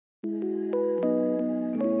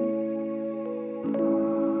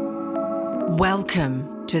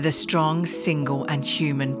Welcome to the Strong, Single and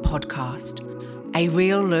Human podcast, a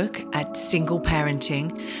real look at single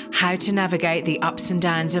parenting, how to navigate the ups and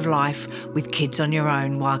downs of life with kids on your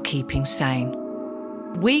own while keeping sane.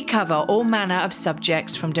 We cover all manner of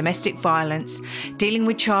subjects from domestic violence, dealing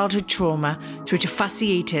with childhood trauma, through to fussy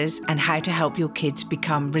eaters and how to help your kids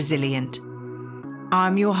become resilient.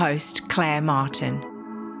 I'm your host, Claire Martin.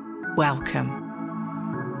 Welcome.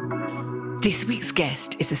 This week's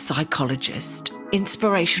guest is a psychologist,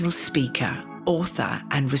 inspirational speaker, author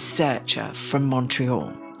and researcher from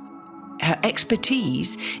Montreal. Her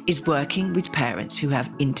expertise is working with parents who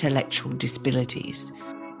have intellectual disabilities.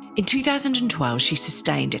 In 2012, she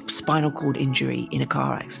sustained a spinal cord injury in a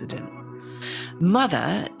car accident.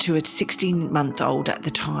 Mother to a 16-month-old at the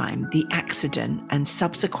time, the accident and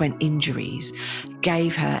subsequent injuries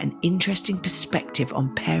gave her an interesting perspective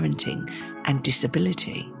on parenting and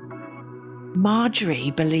disability. Marjorie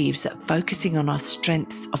believes that focusing on our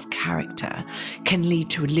strengths of character can lead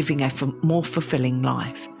to living a more fulfilling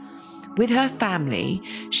life. With her family,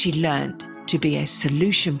 she learned to be a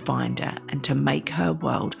solution finder and to make her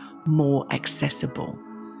world more accessible.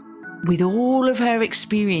 With all of her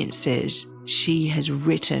experiences, she has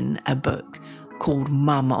written a book called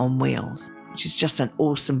Mum on Wheels, which is just an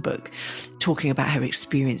awesome book talking about her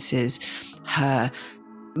experiences, her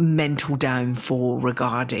mental downfall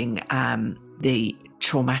regarding the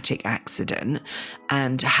traumatic accident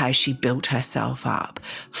and how she built herself up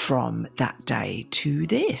from that day to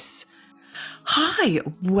this. Hi,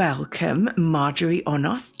 welcome Marjorie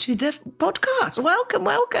Onos to the podcast.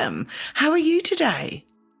 Welcome. How are you today?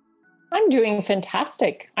 I'm doing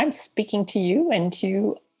fantastic. I'm speaking to you and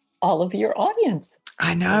to all of your audience.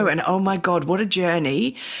 I know, and oh my God, what a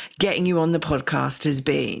journey getting you on the podcast has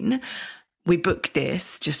been. We booked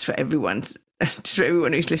this just for everyone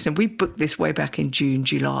who's listening. We booked this way back in June,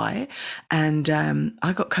 July, and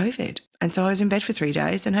I got COVID. And so I was in bed for 3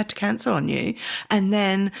 days and had to cancel on you. And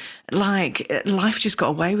then life just got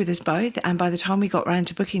away with us both. And by the time we got around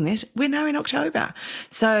to booking this, we're now in October.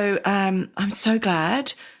 So I'm so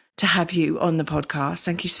glad to have you on the podcast.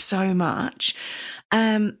 Thank you so much.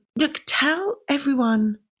 Look, tell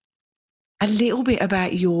everyone a little bit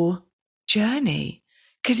about your journey,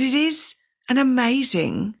 because it is an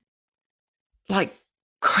amazing,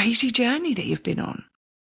 crazy journey that you've been on.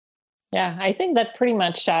 Yeah, I think that pretty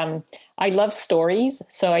much, I love stories.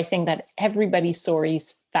 So I think that everybody's story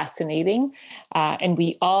is fascinating. And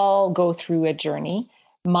we all go through a journey.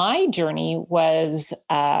 My journey was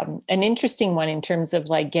an interesting one in terms of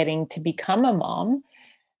getting to become a mom,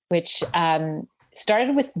 which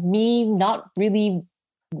started with me not being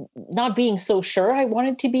so sure I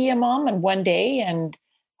wanted to be a mom. And one day, and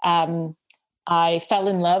I fell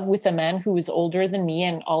in love with a man who was older than me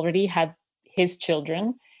and already had his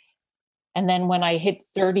children. And then when I hit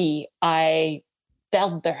 30, I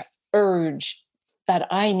felt the urge that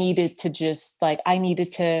I needed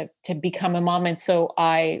to become a mom. And so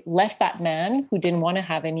I left that man who didn't want to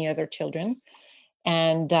have any other children.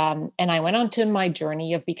 And I went on to my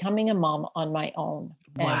journey of becoming a mom on my own.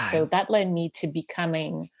 Wow. And so that led me to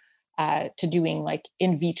doing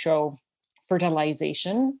in vitro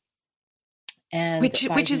fertilization. And which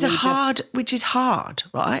is hard,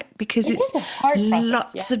 right? Because it's a hard process,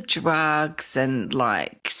 lots of drugs and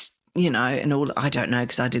and all. I don't know,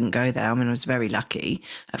 because I didn't go there. I mean, I was very lucky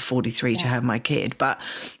at 43 to have my kid, but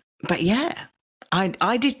yeah,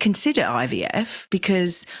 I did consider IVF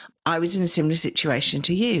because I was in a similar situation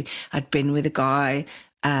to you. I'd been with a guy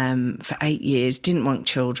for 8 years, didn't want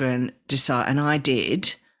children, and I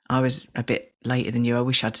did. I was a bit later than you. I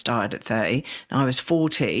wish I'd started at 30. And I was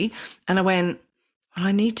 40. And I went,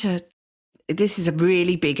 well, this is a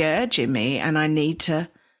really big urge in me and I need to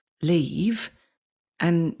leave.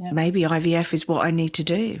 And maybe IVF is what I need to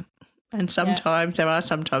do. And sometimes there are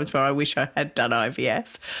sometimes where I wish I had done IVF.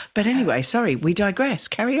 But anyway, sorry, we digress.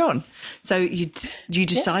 Carry on. So you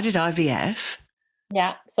decided IVF.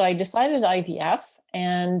 Yeah. So I decided IVF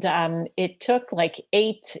and it took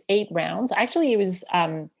eight rounds. Actually, it was...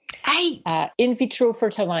 8 in vitro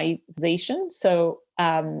fertilization. So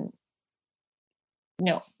no,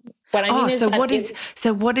 what I mean is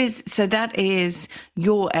that is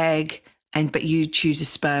your egg, but you choose a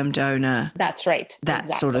sperm donor. That's right. That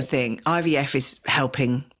exactly. Sort of thing. IVF is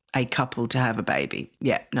helping a couple to have a baby.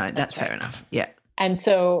 Yeah, no, that's fair enough. Yeah. And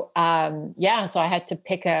so, so I had to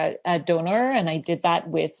pick a donor, and I did that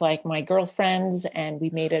with my girlfriends, and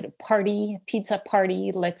we made it a pizza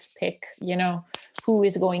party. Let's pick, who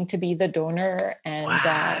is going to be the donor and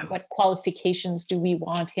what qualifications do we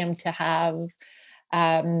want him to have.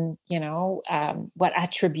 what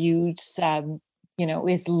attributes,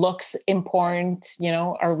 is looks important?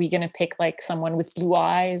 Are we going to pick like someone with blue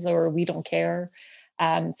eyes, or we don't care?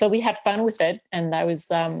 So we had fun with it. And that was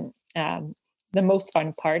the most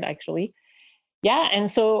fun part, actually. Yeah. And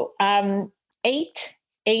so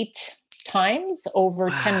eight times over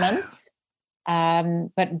 10 Wow. months.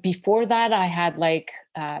 But before that, I had like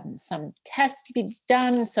some tests to be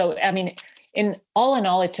done. So, I mean, in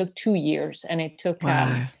all, it took 2 years, and it took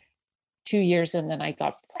Wow. 2 years, and then I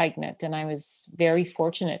got pregnant, and I was very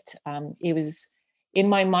fortunate. It was in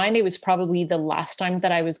my mind, it was probably the last time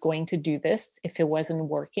that I was going to do this if it wasn't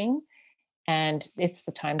working. And it's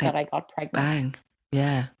the time that They I got pregnant. bang. Yeah.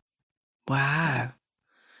 Yeah. Wow.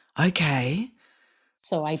 Okay.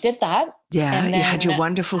 So I did that. Yeah, And you had your then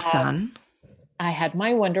wonderful uh, son. I had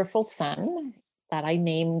my wonderful son that I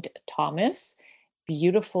named Thomas,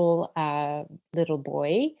 beautiful little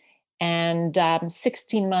boy. And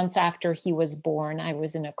 16 months after he was born, I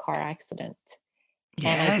was in a car accident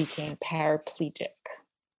and I Yes. became paraplegic.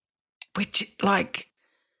 Which, like,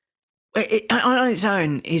 on its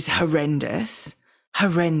own is horrendous.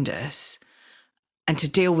 Horrendous. And to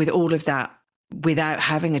deal with all of that without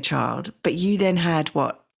having a child. But you then had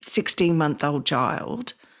what, 16-month-old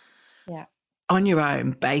child Yeah. on your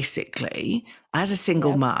own, basically, as a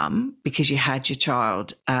single Yes. mum, because you had your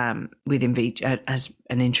child with as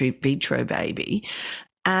an in vitro baby,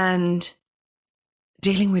 and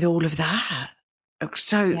dealing with all of that.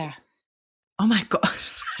 So, Yeah. oh my God.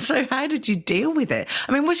 So how did you deal with it?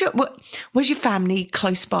 I mean, was your family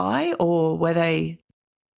close by, or were they?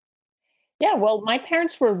 Yeah. Well, my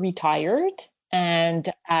parents were retired,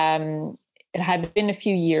 and it had been a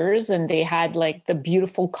few years, and they had like the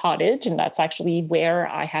beautiful cottage. And that's actually where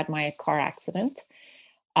I had my car accident.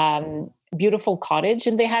 Beautiful cottage,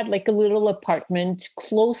 and they had like a little apartment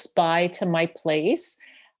close by to my place,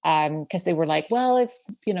 because they were like, well, if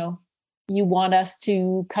you know you want us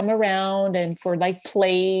to come around and for like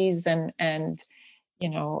plays and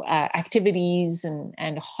activities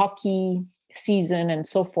and hockey season and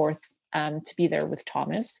so forth, to be there with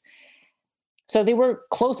Thomas. So they were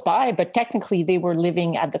close by, but technically they were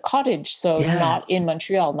living at the cottage, so Yeah. not in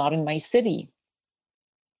Montreal, not in my city.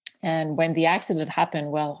 And when the accident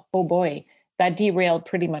happened, well, oh boy, that derailed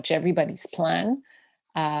pretty much everybody's plan.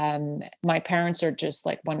 My parents are just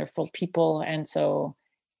like wonderful people. And so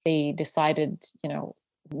they decided,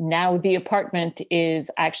 now the apartment is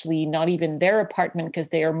actually not even their apartment because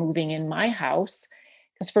they are moving in my house.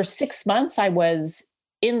 Because for 6 months, I was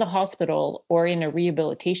in the hospital or in a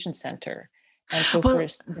rehabilitation center. And so Well, the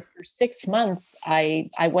first 6 months, I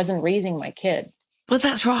wasn't raising my kid. well,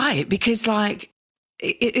 that's right. Because, like,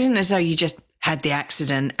 it isn't as though you just had the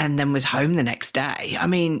accident and then was home the next day. I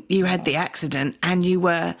mean, you had No. the accident and you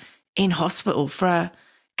were in hospital for a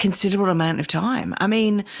considerable amount of time. I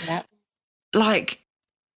mean, Yeah. like,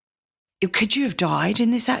 could you have died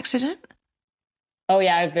in this accident? Oh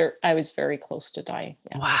yeah, I was very close to dying.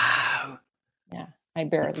 Yeah, Wow. yeah. I That's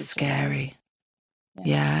barely survived. scary. Yeah.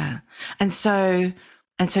 Yeah. And so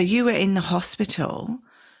you were in the hospital.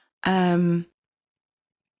 Um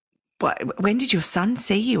when did your son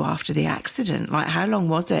see you after the accident? Like, how long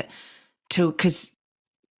was it till, cuz,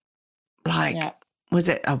 like, Yeah. was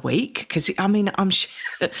it a week? Cuz I mean, I'm sure,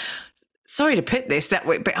 sorry to put this that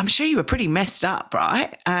way, but I'm sure you were pretty messed up,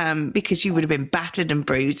 right? Because you would have been battered and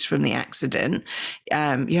bruised from the accident.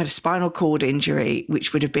 You had a spinal cord injury,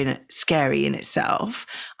 which would have been scary in itself.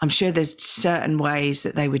 I'm sure there's certain ways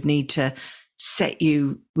that they would need to set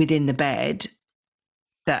you within the bed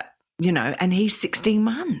that, and he's 16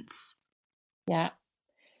 months. Yeah.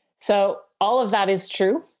 So all of that is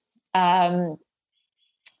true. Um,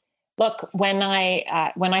 Look, when I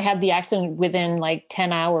had the accident, within like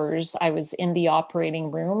 10 hours, I was in the operating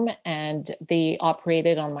room, and they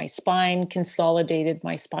operated on my spine, consolidated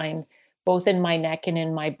my spine, both in my neck and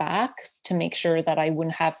in my back, to make sure that I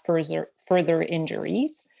wouldn't have further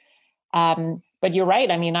injuries. But you're right.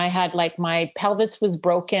 I mean, I had like my pelvis was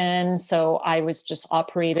broken, so I was just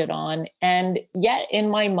operated on. And yet, in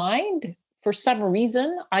my mind, for some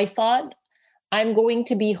reason, I thought I'm going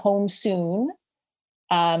to be home soon.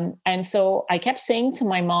 And so I kept saying to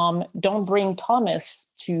my mom, don't bring Thomas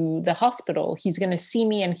to the hospital. He's going to see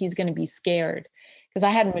me and he's going to be scared. Because I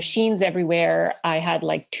had machines everywhere. I had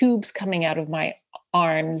like tubes coming out of my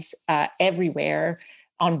arms everywhere,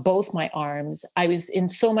 on both my arms. I was in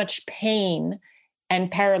so much pain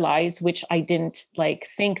and paralyzed, which I didn't like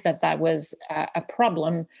think that that was a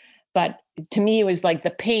problem. But to me, it was like the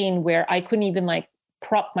pain where I couldn't even like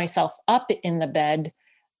prop myself up in the bed,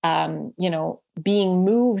 being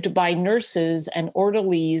moved by nurses and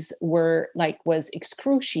orderlies was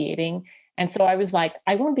excruciating. And so I was like,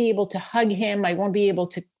 I won't be able to hug him. I won't be able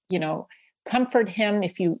to, comfort him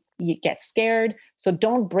if you get scared. So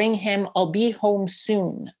don't bring him. I'll be home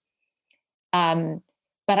soon. But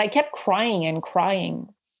I kept crying and crying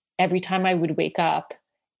every time I would wake up.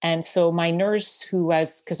 And so my nurse,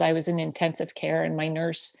 because I was in intensive care, and my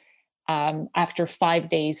nurse, after 5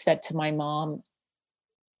 days, said to my mom,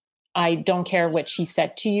 I don't care what she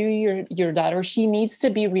said to you, your daughter, she needs to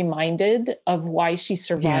be reminded of why she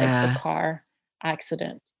survived the car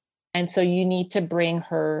accident. And so you need to bring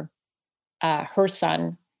her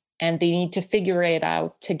son, and they need to figure it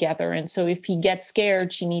out together. And so if he gets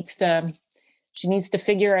scared, she needs to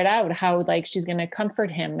figure it out how she's going to comfort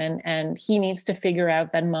him, and he needs to figure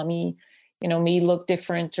out that mommy, may look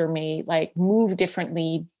different or may move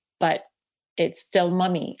differently, but it's still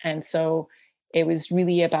mommy. And so it was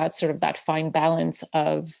really about sort of that fine balance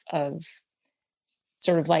of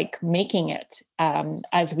sort of making it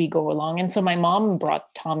as we go along. And so my mom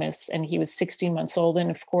brought Thomas, and he was 16 months old. And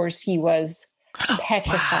of course he was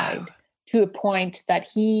petrified to a point that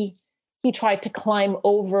he tried to climb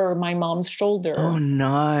over my mom's shoulder. Oh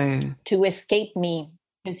no! To escape me,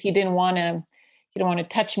 because he didn't want to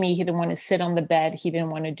touch me. He didn't want to sit on the bed. He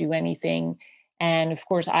didn't want to do anything. And of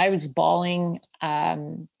course I was bawling,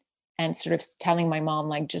 and sort of telling my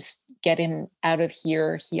mom, just get him out of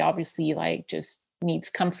here. He obviously just needs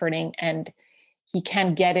comforting, and he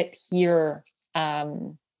can't get it here.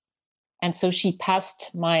 And so she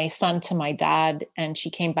passed my son to my dad, and she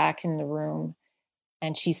came back in the room,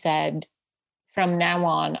 and she said, from now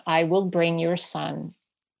on, I will bring your son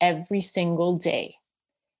every single day.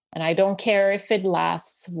 And I don't care if it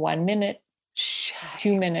lasts 1 minute,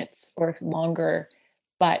 2 minutes, or longer,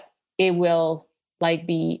 but it will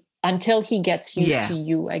be until he gets used to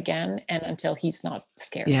you again, and until he's not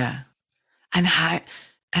scared. Yeah. And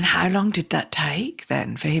how long did that take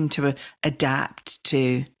then for him to adapt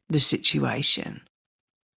to the situation?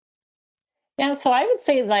 Yeah, so I would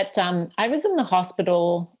say that I was in the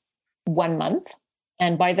hospital 1 month.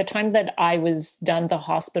 And by the time that I was done the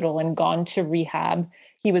hospital and gone to rehab,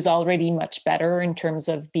 he was already much better in terms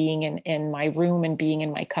of being in my room and being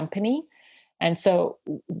in my company. And so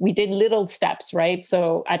we did little steps, right?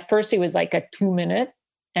 So at first it was a 2 minute,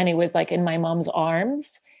 and it was in my mom's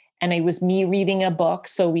arms, and it was me reading a book.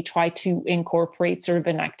 So we tried to incorporate sort of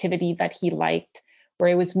an activity that he liked, where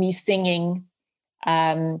it was me singing.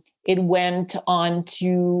 It went on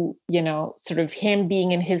to, sort of him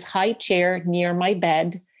being in his high chair near my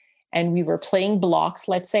bed, and we were playing blocks,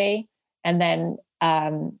 let's say. And then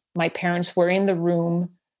my parents were in the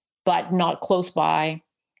room, but not close by.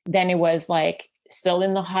 Then it was still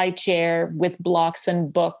in the high chair with blocks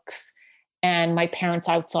and books, and my parents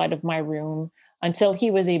outside of my room, until he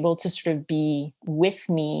was able to sort of be with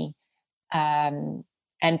me and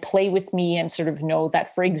play with me, and sort of know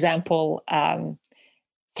that, for example,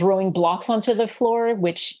 throwing blocks onto the floor,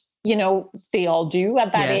 which, they all do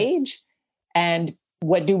at that age. And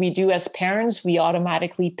what do we do as parents? We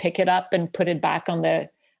automatically pick it up and put it back on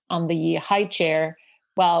the high chair.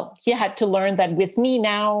 Well, he had to learn that with me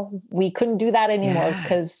now, we couldn't do that anymore,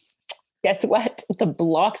 because guess what? The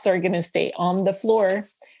blocks are going to stay on the floor.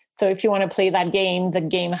 So if you want to play that game, the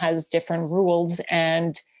game has different rules,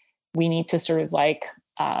 and we need to sort of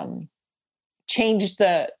change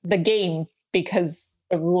the game, because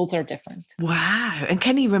the rules are different. Wow. And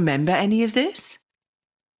can he remember any of this?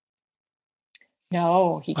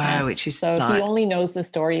 No, he can't. Which is so he only knows the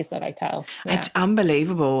stories that I tell. Yeah. It's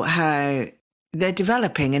unbelievable how they're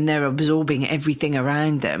developing and they're absorbing everything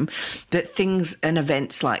around them, that things and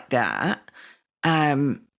events like that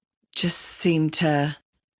just seem to,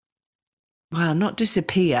 well, not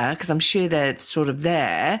disappear, because I'm sure they're sort of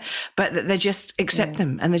there, but that they just accept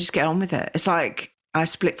them and they just get on with it. It's like I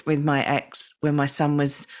split with my ex when my son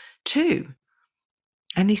was 2,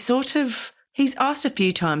 and he's asked a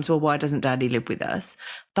few times, well, why doesn't Daddy live with us?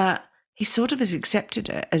 But he sort of has accepted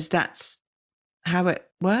it as that's how it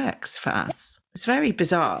works for us. It's very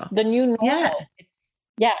bizarre. It's the new normal.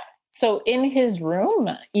 Yeah. So in his room,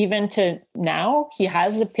 even to now, he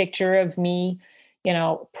has a picture of me,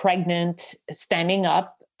 pregnant, standing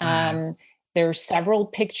up. There are several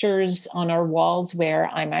pictures on our walls where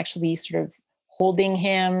I'm actually sort of holding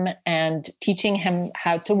him and teaching him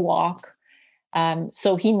how to walk.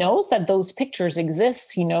 So he knows that those pictures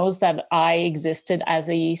exist. He knows that I existed as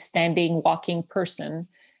a standing, walking person.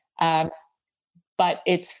 But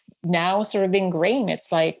it's now sort of ingrained.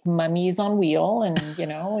 It's like mummy's on wheel, and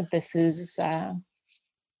this is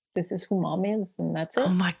who mom is, and that's it. Oh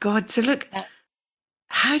my God! So look,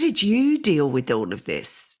 how did you deal with all of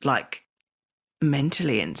this, like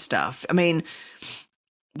mentally and stuff? I mean,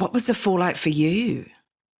 what was the fallout for you?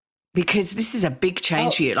 Because this is a big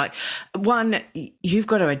change for you. Like, one, you've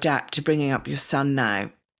got to adapt to bringing up your son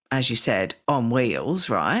now, as you said, on wheels,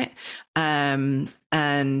 right? And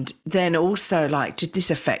then also, like, did this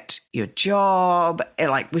affect your job?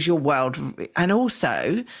 Like, was your world? And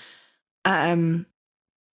also, what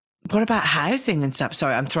about housing and stuff?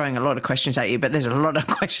 Sorry, I'm throwing a lot of questions at you, but there's a lot of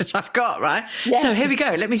questions I've got, right? Yes. So here we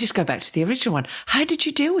go. Let me just go back to the original one. How did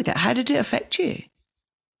you deal with it? How did it affect you?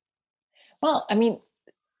 Well, I mean,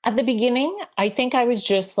 at the beginning, I think I was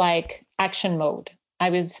just like action mode. I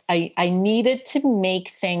needed to make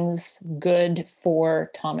things good for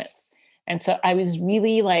Thomas. And so I was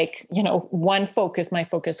really like, my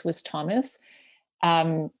focus was Thomas.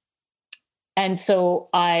 And so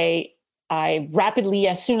I rapidly,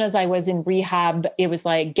 as soon as I was in rehab, it was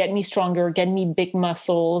like, get me stronger, get me big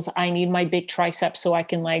muscles. I need my big triceps so I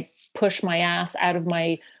can like push my ass out of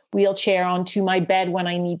my wheelchair onto my bed when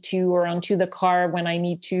I need to, or onto the car when I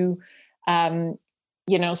need to.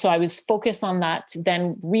 So I was focused on that.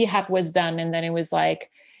 Then rehab was done. And then it was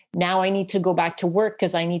like, now I need to go back to work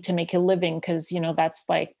because I need to make a living. Because, that's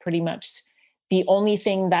like pretty much the only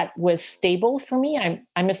thing that was stable for me.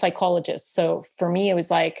 I'm a psychologist. So for me, it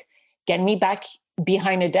was like, get me back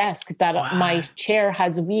behind a desk that my chair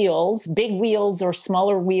has wheels, big wheels or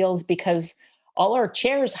smaller wheels, because all our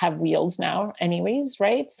chairs have wheels now anyways,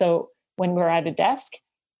 right? So when we're at a desk.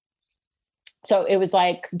 So it was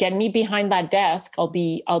like, get me behind that desk, I'll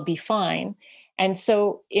be fine. And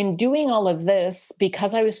so in doing all of this,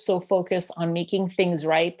 because I was so focused on making things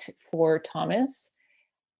right for Thomas,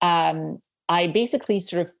 I basically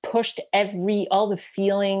sort of pushed all the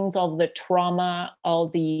feelings, all the trauma, all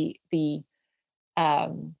the trauma.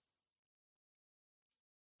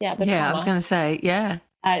 I was going to say,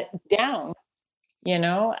 down,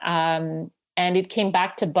 and it came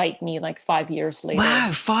back to bite me like 5 years later.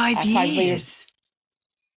 Wow, 5 years.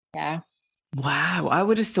 Yeah. Wow, I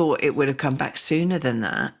would have thought it would have come back sooner than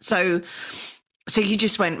that. So you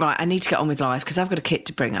just went, right, I need to get on with life because I've got a kid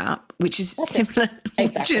to bring up, which is similar.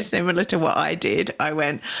 Exactly. Which is similar to what I did. I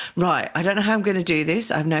went, right, I don't know how I'm going to do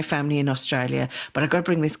this. I have no family in Australia, but I've got to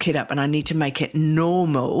bring this kid up and I need to make it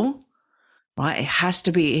normal. Right, he has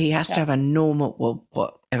to have a normal, well,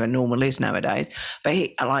 whatever normal is nowadays.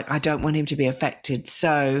 But I don't want him to be affected.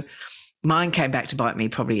 So mine came back to bite me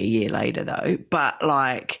probably a year later, though. But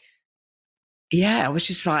I was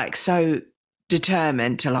just like so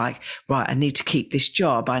determined to like, right, I need to keep this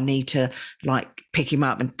job. I need to like pick him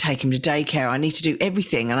up and take him to daycare. I need to do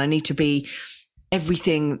everything, and I need to be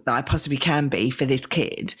everything that I possibly can be for this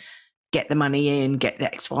kid. Get the money in, get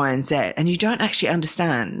the X, Y, and Z, and you don't actually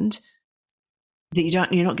understand that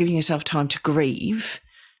you're not giving yourself time to grieve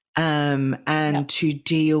to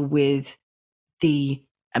deal with the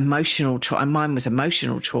emotional trauma. Mine was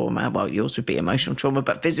emotional trauma. Well, yours would be emotional trauma,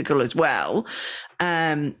 but physical as well.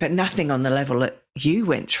 But nothing on the level that you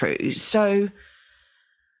went through. So,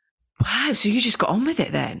 wow. So you just got on with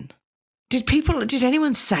it then. Did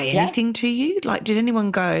anyone say anything to you? Like, did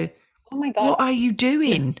anyone go, oh my God, what are you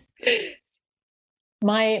doing?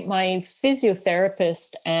 My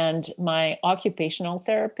physiotherapist and my occupational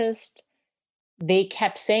therapist, they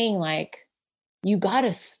kept saying like, you got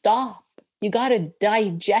to stop. You got to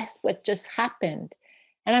digest what just happened.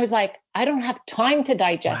 And I was like, I don't have time to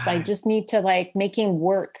digest. Wow. I just need to like making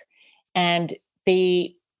work. And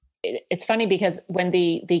it's funny because when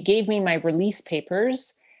they gave me my release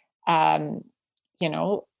papers, it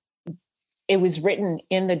was written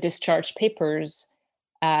in the discharge papers.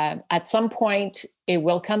 At some point, it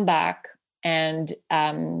will come back, and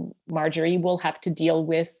Marjorie will have to deal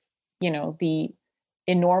with, the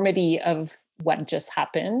enormity of what just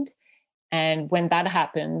happened. And when that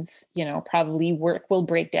happens, probably work will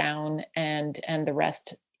break down and the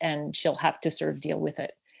rest, and she'll have to sort of deal with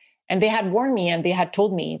it. And they had warned me, and they had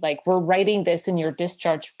told me, like, we're writing this in your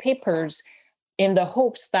discharge papers in the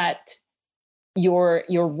hopes that your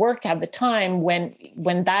work at the time when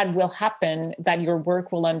that will happen, that your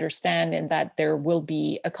work will understand and that there will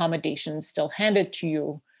be accommodations still handed to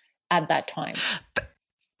you at that time.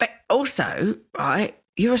 But also, right,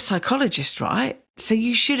 you're a psychologist, right? So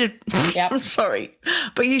you should have, yep. I'm sorry,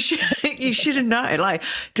 but you should have known, like,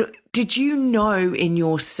 did you know in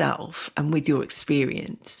yourself and with your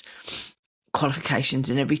experience, qualifications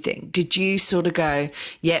and everything, did you sort of go,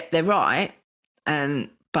 yep, they're right,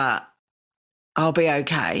 but I'll be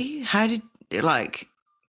okay? How did, like,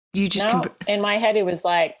 you just... No, in my head, it was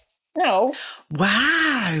like, no.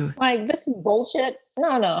 Wow. Like, this is bullshit.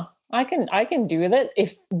 No. I can do it.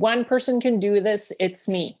 If one person can do this, it's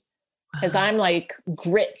me. Because I'm like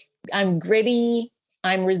I'm gritty,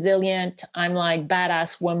 I'm resilient, I'm like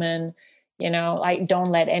badass woman. I don't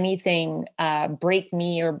let anything break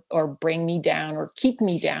me or bring me down or keep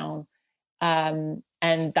me down.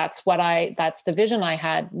 And that's the vision I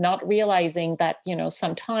had, not realizing that,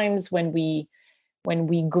 sometimes when we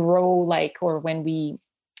grow, like, or when we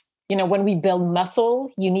build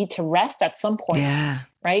muscle, you need to rest at some point, Yeah.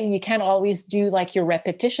 right? You can't always do like your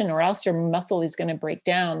repetition, or else your muscle is going to break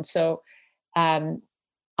down. So um,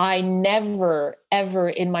 I never, ever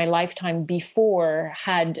in my lifetime before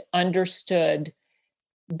had understood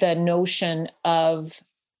the notion of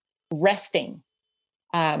resting.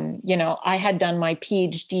 I had done my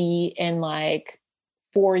PhD in like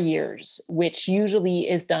 4 years, which usually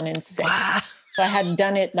is done in 6. Wow. So I had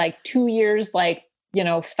done it like 2 years, like,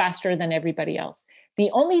 faster than everybody else. The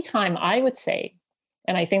only time I would say,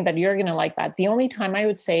 and I think that you're going to like that, the only time I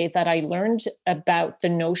would say that I learned about the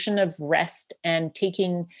notion of rest and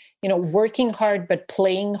taking, working hard, but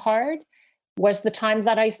playing hard, was the time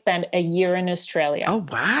that I spent a year in Australia. Oh,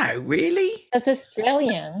 wow. Really? As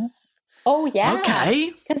Australians, oh yeah.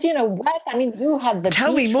 Okay. Because you know what? I mean, you have the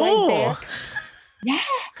Tell me beach right there. more. Yeah.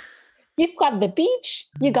 You've got the beach,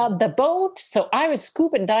 you got the boat. So I was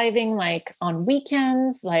scuba diving like on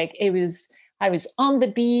weekends. Like I was on the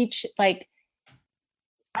beach. Like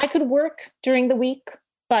I could work during the week,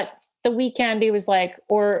 but the weekend it was like,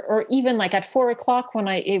 or even like at 4 o'clock when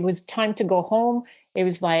it was time to go home, it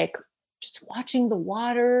was like just watching the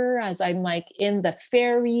water as I'm like in the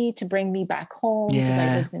ferry to bring me back home because I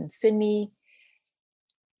Yeah. lived in Sydney.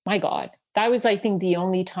 My God, that was, I think, the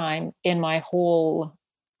only time in my whole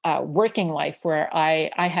working life where I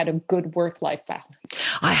had a good work-life balance.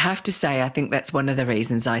 I have to say, I think that's one of the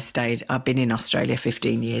reasons I stayed. I've been in Australia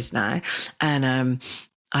 15 years now. And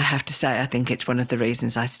I have to say, I think it's one of the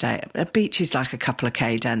reasons I stay. A beach is like a couple of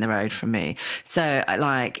K down the road from me. So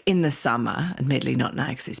like in the summer, admittedly not now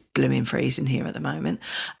because it's blooming freezing here at the moment.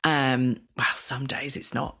 Well, some days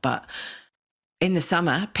it's not, but in the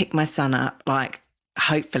summer, pick my son up, like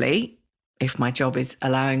hopefully, if my job is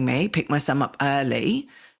allowing me, pick my son up early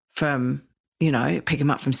from, pick him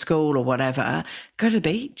up from school or whatever, go to the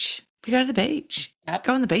beach. We go to the beach, Yep.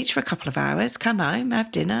 go on the beach for a couple of hours, come home,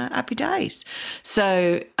 have dinner, happy days.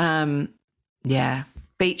 So, yeah,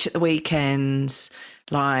 beach at the weekends,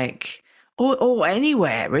 like, or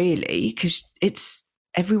anywhere really, because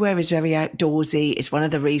everywhere is very outdoorsy. It's one of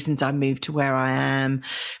the reasons I moved to where I am,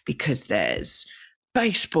 because there's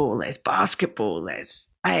baseball, there's basketball, there's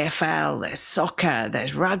AFL, there's soccer,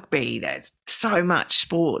 there's rugby, there's so much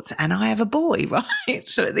sports. And I have a boy, right?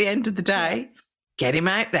 So at the end of the day, get him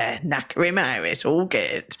out there, knacker him out. It's all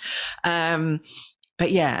good.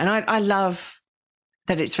 But yeah, and I love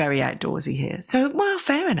that it's very outdoorsy here. So, well,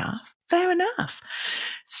 fair enough.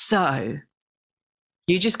 So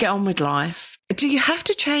you just get on with life. Do you have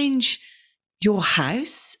to change your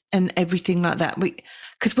house and everything like that?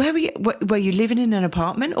 Because were you living in an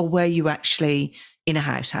apartment or were you actually in a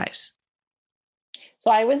house?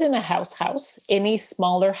 So I was in a house, in a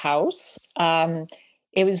smaller house.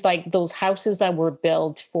 It was like those houses that were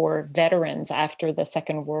built for veterans after the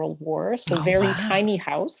Second World War. So very tiny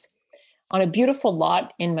house on a beautiful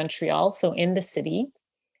lot in Montreal, so in the city,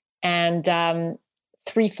 and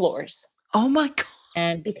 3 floors. Oh my God.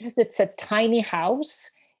 And because it's a tiny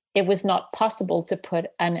house, it was not possible to put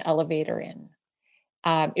an elevator in.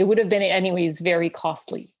 It would have been anyways very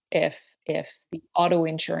costly if the auto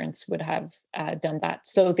insurance would have done that.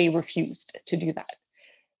 So they refused to do that.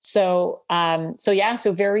 So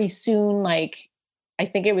very soon, like, I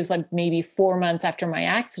think it was like maybe 4 months after my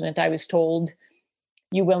accident, I was told,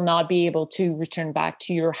 you will not be able to return back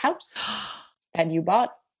to your house that you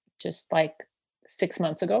bought just like 6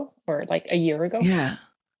 months ago or like a year ago. Yeah.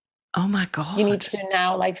 Oh my God. You need to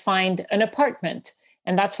now like find an apartment.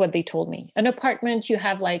 And that's what they told me. An apartment, you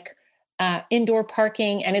have like indoor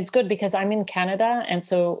parking, and it's good because I'm in Canada. And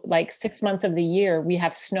so like 6 months of the year we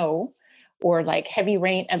have snow or like heavy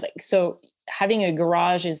rain. And like, so having a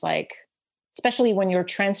garage is like, especially when you're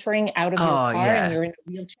transferring out of your car and you're in a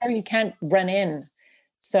wheelchair, you can't run in.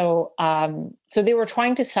 So, so they were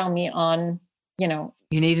trying to sell me on, you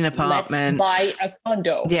need an apartment. Let's buy a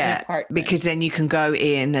condo. Yeah, because then you can go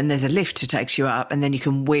in and there's a lift that takes you up, and then you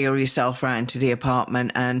can wheel yourself around to the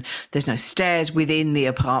apartment, and there's no stairs within the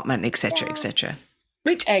apartment, etc., etc.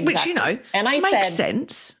 Which and I makes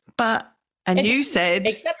sense. But you said,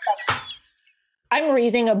 except that I'm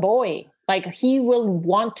raising a boy. Like, he will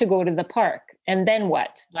want to go to the park, and then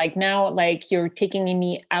what? Like, now, like, you're taking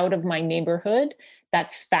me out of my neighborhood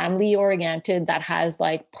that's family oriented, that has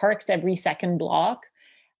like parks every second block,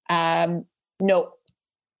 no,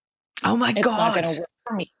 Oh my it's not God. going to work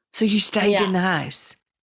for me. So you stayed in Yeah. the house?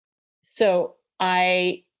 So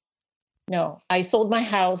I sold my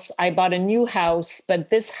house. I bought a new house, but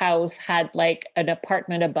this house had like an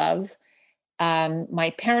apartment above.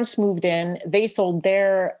 My parents moved in. They sold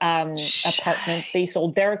their apartment. They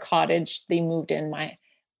sold their cottage. They moved in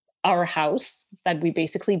our house that we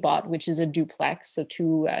basically bought, which is a duplex, so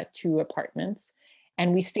two apartments.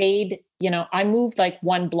 And we stayed. I moved like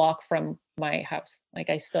one block from my house. Like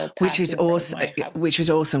I still Which pass is in front of awesome. my house. Which was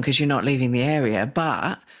awesome because you're not leaving the area,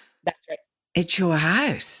 but That's right. it's your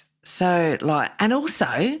house. So like, and also,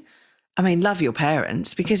 I mean, love your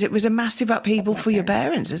parents because it was a massive upheaval for your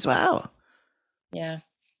parents as well. Yeah.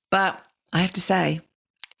 But I have to say,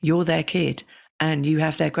 you're their kid and you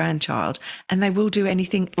have their grandchild, and they will do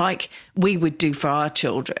anything like we would do for our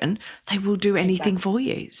children. They will do anything for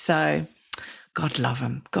you. So God love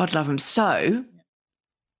them. God love them. So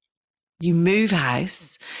you move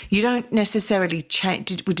house. You don't necessarily change.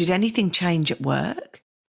 Did anything change at work?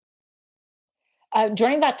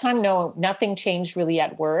 During that time, no, nothing changed really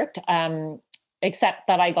at work, except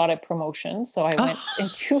that I got a promotion. So I went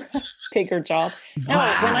into a bigger job.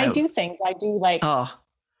 Now, when I do things, I do like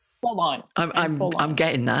full on. I'm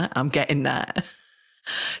getting that. I'm getting that.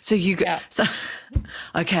 So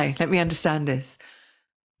okay, let me understand this.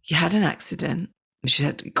 You had an accident, which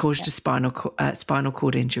had caused a spinal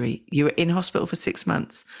cord injury. You were in hospital for 6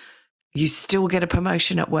 months. You still get a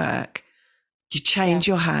promotion at work. You change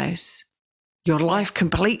your house. Your life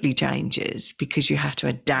completely changes because you have to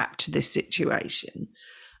adapt to this situation.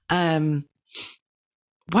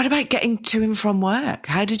 What about getting to and from work?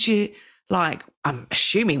 How did you, I'm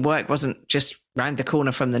assuming work wasn't just round the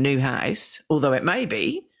corner from the new house, although it may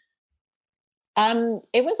be.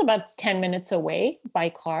 It was about 10 minutes away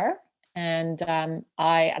by car. And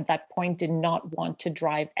I, at that point, did not want to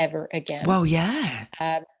drive ever again. Well, yeah.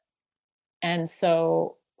 And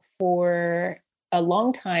so for a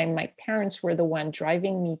long time, my parents were the one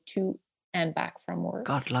driving me to and back from work.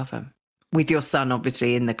 God love them. With your son,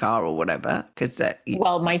 obviously, in the car or whatever.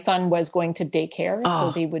 Well, my son was going to daycare,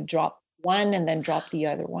 so they would drop one and then drop the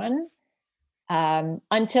other one.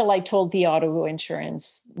 Until I told the auto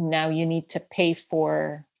insurance, now you need to pay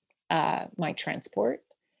for my transport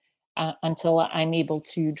until I'm able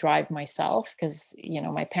to drive myself, because,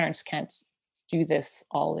 my parents can't do this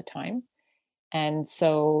all the time. And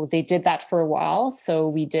so they did that for a while. So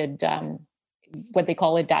we did what they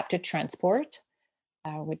call adapted transport,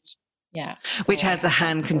 which has the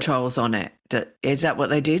hand controls on it. Is that what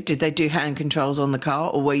they did? Did they do hand controls on the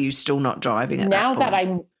car, or were you still not driving at that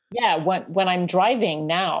point? When I'm driving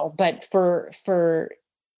now, but for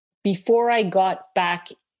before I got back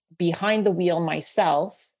behind the wheel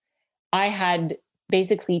myself, I had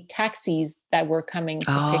basically taxis that were coming to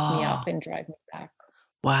pick me up and drive me back.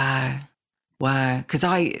 Wow. Because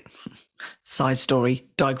side story,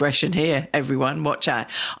 digression here, everyone, watch out.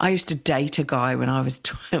 I used to date a guy when I was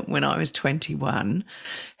 21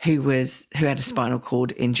 who had a spinal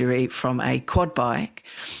cord injury from a quad bike,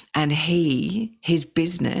 and his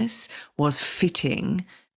business was fitting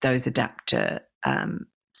those adapter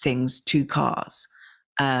things to cars.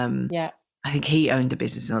 I think he owned the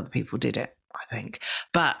business and other people did it, I think.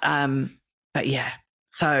 But yeah.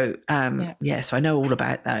 So, so I know all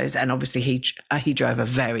about those. And obviously he drove a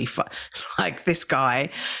very, like this guy,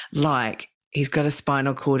 like he's got a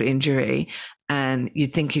spinal cord injury and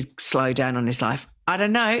you'd think he'd slow down on his life. I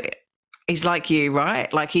don't know. He's like you,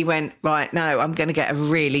 right? Like he went, right, no, I'm going to get a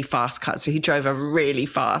really fast car. So he drove a really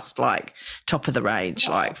fast, like top of the range,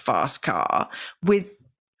 like fast car with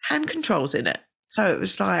hand controls in it. So it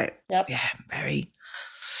was like, very...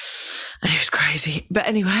 And it was crazy. But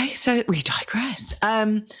anyway, so we digress.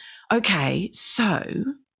 Okay, so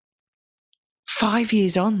 5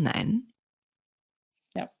 years on then,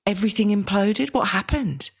 everything imploded. What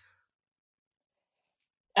happened?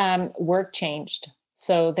 Work changed.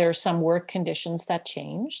 So there's some work conditions that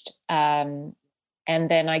changed. And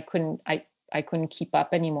then I couldn't keep up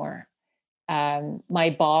anymore.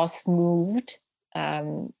 My boss moved,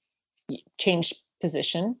 changed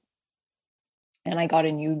position. And I got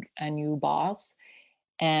a new boss,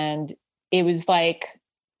 and it was like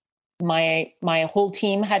my whole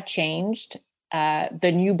team had changed.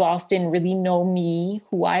 The new boss didn't really know me,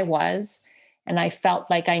 who I was, and I felt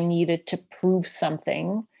like I needed to prove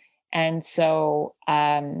something. And so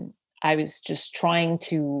I was just trying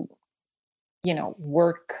to,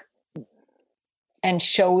 work and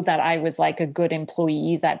show that I was like a good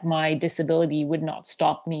employee, that my disability would not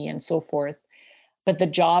stop me and so forth. but the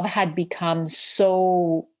job had become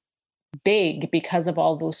so big because of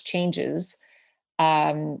all those changes,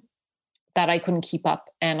 um, that I couldn't keep up,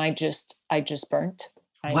 and I just burnt.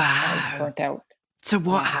 I Wow. burnt out. So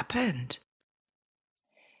what Yeah. happened?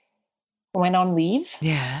 I went on leave,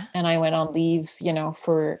 Yeah. and I went on leave,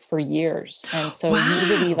 for years. And so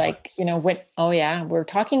usually, Wow. like, when oh yeah, we're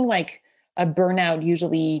talking like a burnout,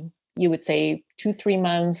 usually you would say 2, 3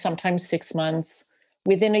 months, sometimes 6 months.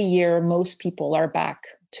 Within a year, most people are back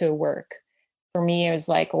to work. For me, it was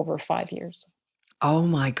like over 5 years. Oh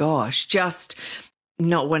my gosh. Just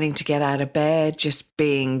not wanting to get out of bed, just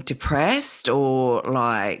being depressed, or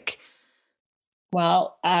like,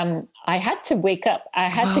 Well, I had to wake up. I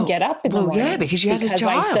had to get up in the yeah, morning because you had a because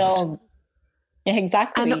I child. still, And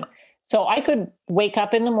exactly. So I could wake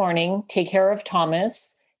up in the morning, take care of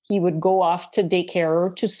Thomas. He would go off to daycare or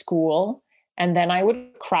to school, and then I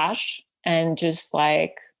would crash and just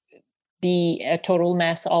like be a total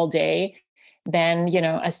mess all day. Then,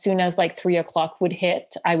 as soon as like 3 o'clock would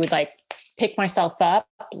hit, I would like pick myself up,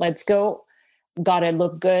 let's go, gotta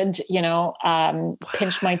look good,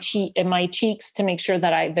 pinch my cheeks to make sure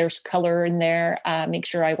that there's color in there, make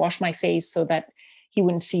sure I wash my face so that he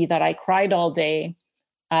wouldn't see that I cried all day.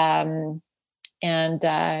 Um, and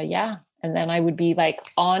yeah, and then I would be like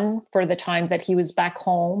on for the time that he was back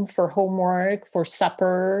home for homework, for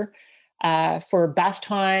supper, for bath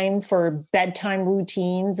time, for bedtime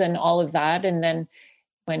routines, and all of that. And then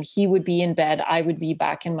when he would be in bed, I would be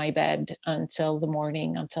back in my bed until the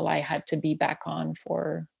morning, until I had to be back on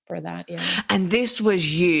for that. Yeah. and this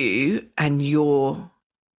was you and your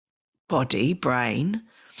body, brain,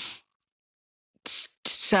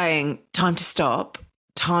 saying time to stop,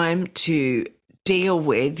 time to deal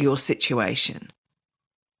with your situation.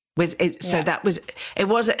 With it, so Yeah. that was it.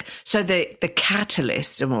 Wasn't so the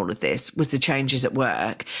catalyst of all of this was the changes at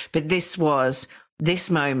work, but this was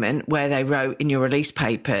this moment where they wrote in your release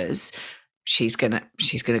papers, she's gonna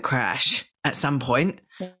crash at some point,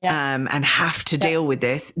 Yeah. and have to Yeah. deal with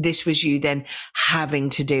this. This was you then having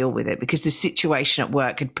to deal with it because the situation at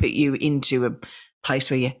work had put you into a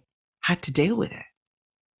place where you had to deal with it.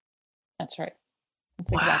 That's right.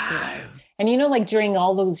 That's exactly right. Wow. And like during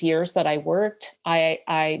all those years that I worked,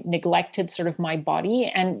 I neglected sort of my body,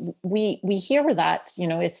 and we hear that,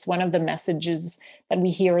 it's one of the messages that we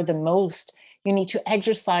hear the most. You need to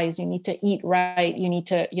exercise, you need to eat right, you need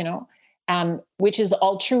to, which is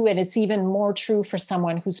all true, and it's even more true for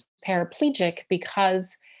someone who's paraplegic,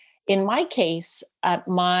 because in my case,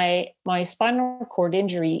 my spinal cord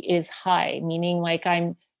injury is high, meaning like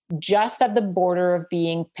I'm just at the border of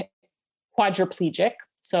being quadriplegic.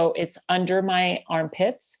 So it's under my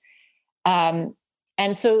armpits. Um,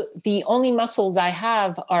 and so the only muscles I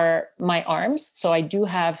have are my arms. So I do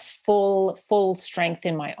have full strength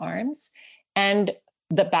in my arms and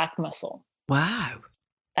the back muscle. Wow.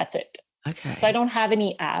 That's it. Okay. So I don't have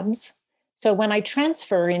any abs. So when I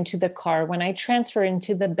transfer into the car, when I transfer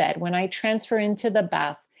into the bed, when I transfer into the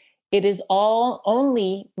bath, it is all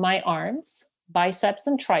only my arms, biceps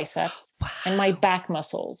and triceps, and my back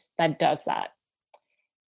muscles that does that.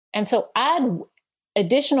 And so add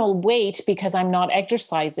additional weight because I'm not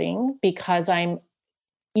exercising, because I'm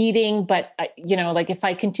eating, but like if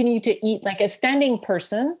I continue to eat like a standing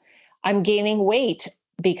person, I'm gaining weight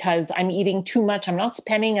because I'm eating too much. I'm not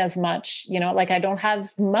spending as much, like I don't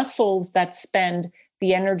have muscles that spend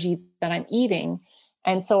the energy that I'm eating.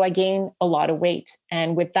 And so I gain a lot of weight.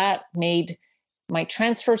 And with that, made my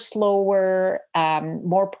transfer slower,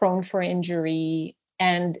 more prone for injury.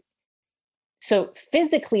 And so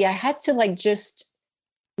physically, I had to like just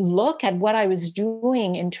look at what I was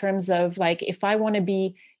doing in terms of like, if I want to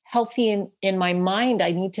be healthy in my mind,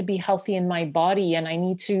 I need to be healthy in my body, and I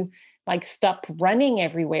need to like stop running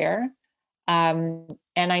everywhere. And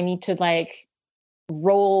I need to like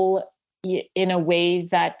roll in a way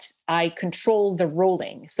that I control the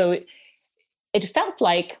rolling. So it felt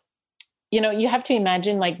like, you have to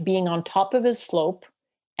imagine like being on top of a slope,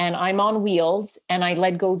 and I'm on wheels, and I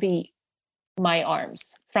let go my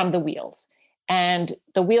arms from the wheels, and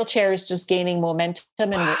the wheelchair is just gaining momentum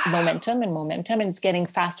and momentum and momentum, and it's getting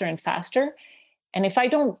faster and faster. And if I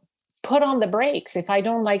don't put on the brakes, if I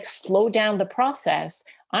don't like slow down the process,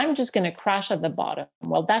 I'm just going to crash at the bottom.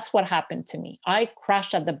 Well, that's what happened to me. I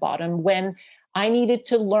crashed at the bottom when I needed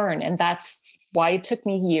to learn, and that's why it took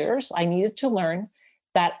me years. I needed to learn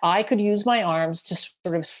that I could use my arms to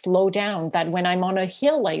sort of slow down, that when I'm on a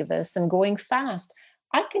hill like this and going fast,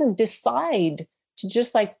 I can decide to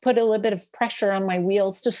just like put a little bit of pressure on my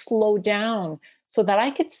wheels to slow down so that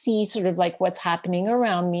I could see sort of like what's happening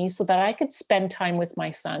around me, so that I could spend time with my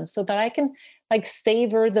son, so that I can like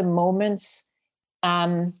savor the moments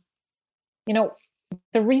um, you know,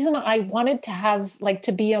 the reason I wanted to have like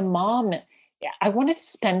to be a mom, yeah, I wanted to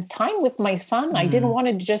spend time with my son. I didn't Mm. want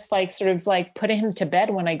to just like sort of like put him to bed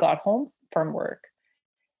when I got home from work.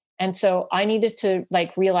 And so I needed to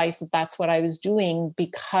like realize that that's what I was doing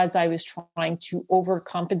because I was trying to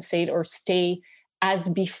overcompensate or stay as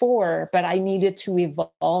before, but I needed to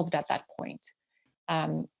evolve at that point.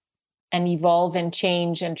 Um, and evolve and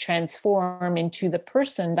change and transform into the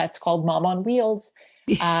person that's called Mom on Wheels.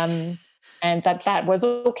 Um, and that was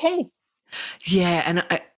okay. Yeah,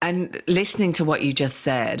 and listening to what you just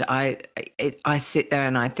said, I sit there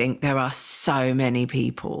and I think there are so many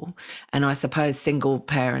people, and I suppose single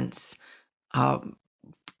parents are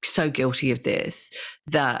so guilty of this,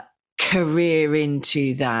 that career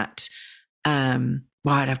into that,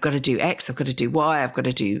 right, I've got to do X, I've got to do Y, I've got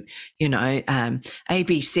to do, A,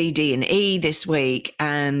 B, C, D, and E this week,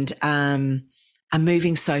 and are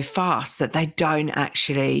moving so fast that they don't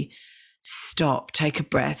actually stop, take a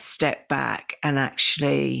breath, step back, and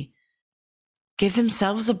actually give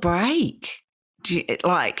themselves a break.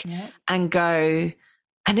 Yeah. And go.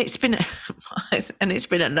 And it's been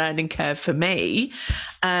a learning curve for me,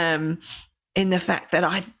 in the fact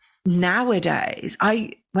that nowadays,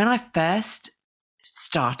 when I first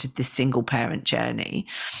started this single parent journey,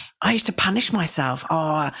 I used to punish myself.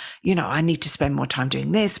 Oh, I need to spend more time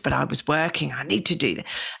doing this, but I was working. I need to do that.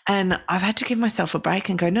 And I've had to give myself a break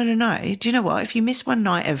and go, no. Do you know what? If you miss one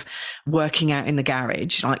night of working out in the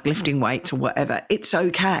garage, like lifting weights or whatever, it's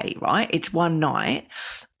okay, right? It's one night.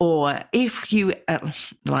 Or if you,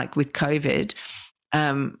 like with COVID,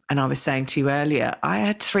 and I was saying to you earlier, we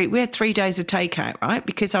had 3 days of takeout, right?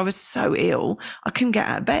 Because I was so ill, I couldn't get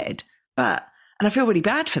out of bed. And I feel really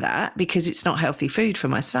bad for that because it's not healthy food for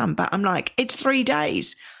my son. But I'm like, it's 3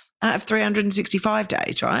 days out of 365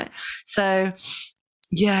 days, right? So,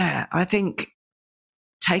 yeah, I think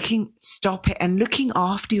stop it and looking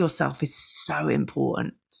after yourself is so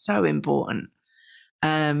important, so important.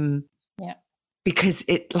 Yeah. Because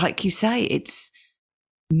it, like you say, it's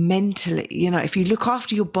mentally, if you look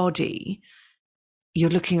after your body, you're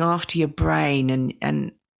looking after your brain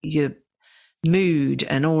and your mood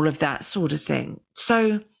and all of that sort of thing.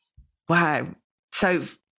 So, wow. So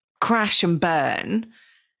crash and burn.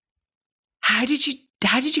 How did you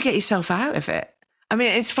get yourself out of it? I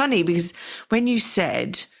mean, it's funny because when you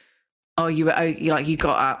said, oh, you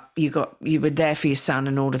got up, you were there for your son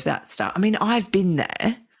and all of that stuff. I mean, I've been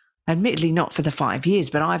there, admittedly not for the 5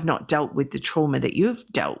 years, but I've not dealt with the trauma that you've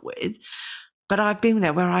dealt with. But I've been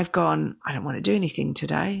there where I've gone, I don't want to do anything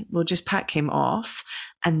today. We'll just pack him off.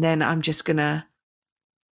 And then I'm just going to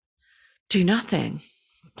do nothing.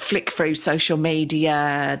 Flick through social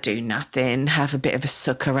media, do nothing, have a bit of a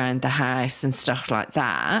suck around the house and stuff like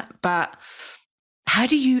that. But how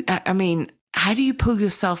do you pull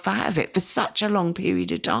yourself out of it for such a long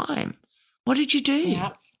period of time? What did you do?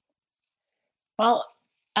 Yeah. Well,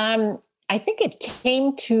 I think it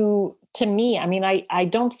came to me. I mean, I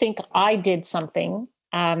don't think I did something.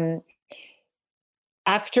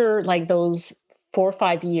 After like those 4 or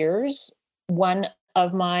 5 years, one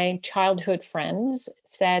of my childhood friends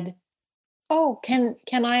said, "Oh, can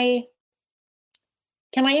I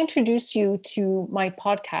introduce you to my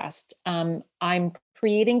podcast? I'm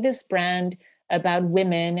creating this brand about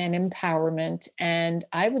women and empowerment, and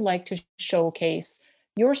I would like to showcase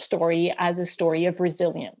your story as a story of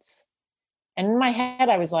resilience." And in my head,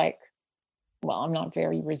 I was like, well, I'm not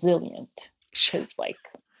very resilient because, like,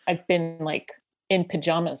 I've been like in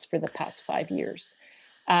pajamas for the past 5 years.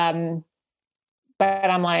 Um,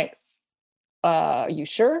 but I'm like, are you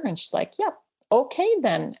sure? And she's like, yep. Okay,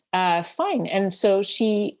 then fine. And so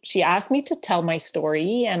she asked me to tell my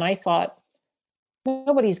story, and I thought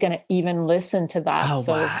nobody's going to even listen to that. Oh,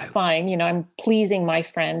 So wow. fine, I'm pleasing my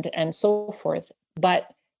friend and so forth.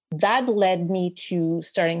 But that led me to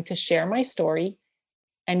starting to share my story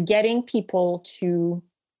and getting people to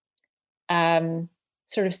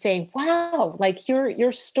sort of say, wow, like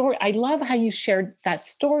your story, I love how you shared that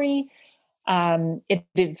story. It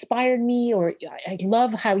inspired me, or I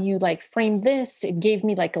love how you like framed this. It gave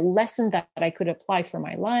me like a lesson that I could apply for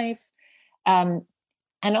my life. um,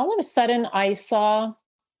 and all of a sudden I saw,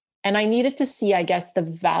 and I needed to see, I guess,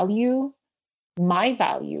 my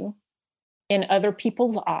value in other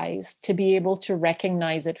people's eyes to be able to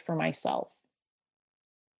recognize it for myself.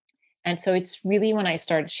 And so it's really when I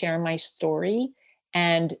started sharing my story,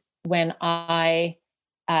 and when I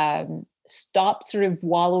stopped sort of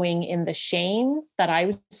wallowing in the shame that I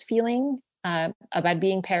was feeling about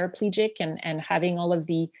being paraplegic and having all of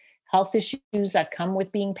the health issues that come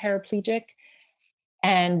with being paraplegic.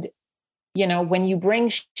 And when you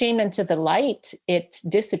bring shame into the light, it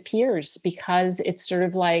disappears because it's sort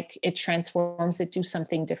of like it transforms it to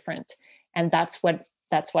something different. And that's what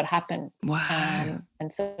happened. Wow.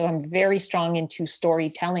 And so I'm very strong into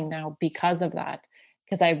storytelling now because of that,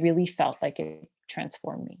 because I really felt like it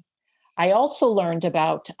transformed me. I also learned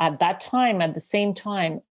about, at the same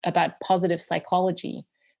time, about positive psychology,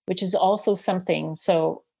 which is also something.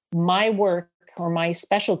 So my work, or my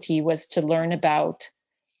specialty, was to learn about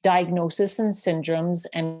diagnosis and syndromes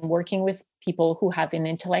and working with people who have an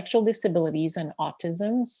intellectual disabilities and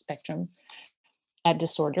autism spectrum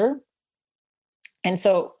disorder. And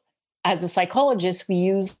so as a psychologist, we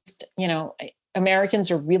used,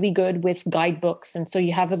 Americans are really good with guidebooks. And so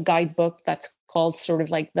you have a guidebook that's called sort of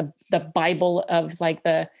like the Bible of like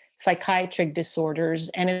the psychiatric disorders,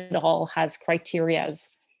 and it all has criterias.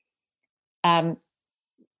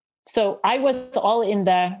 So I was all in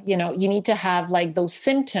the, you need to have like those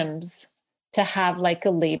symptoms to have like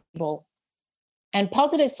a label. And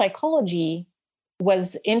positive psychology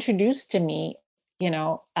was introduced to me,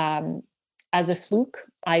 as a fluke.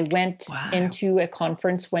 I went Wow. into a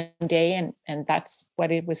conference one day, and that's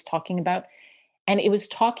what it was talking about. And it was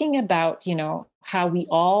talking about, how we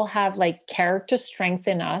all have like character strength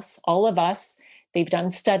in us, all of us. They've done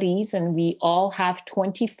studies, and we all have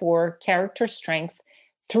 24 character strength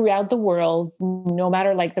throughout the world, no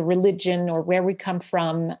matter like the religion or where we come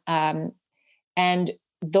from. And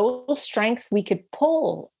those strengths, we could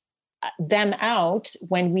pull them out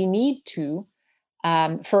when we need to,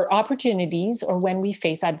 for opportunities or when we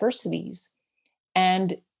face adversities.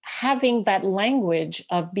 And having that language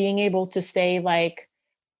of being able to say, like,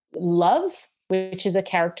 love, which is a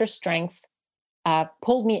character strength,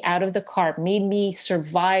 pulled me out of the car, made me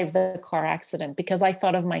survive the car accident, because I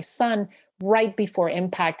thought of my son right before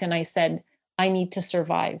impact. And I said, I need to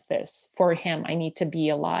survive this for him. I need to be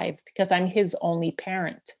alive because I'm his only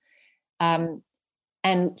parent. And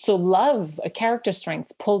so love, a character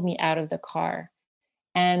strength, pulled me out of the car.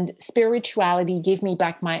 And spirituality gave me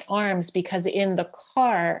back my arms, because in the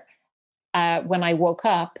car, when I woke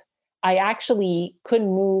up, I actually couldn't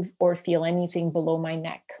move or feel anything below my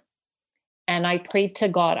neck. And I prayed to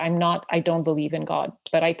God. I don't believe in God,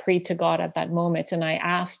 but I prayed to God at that moment. And I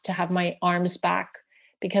asked to have my arms back,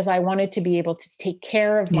 because I wanted to be able to take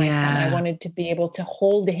care of my son. I wanted to be able to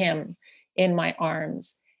hold him in my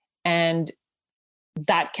arms. And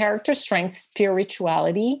that character strength,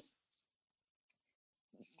 spirituality,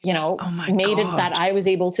 Oh my made it God. that I was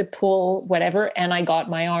able to pull whatever, and I got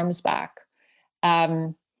my arms back.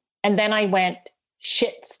 And then I went,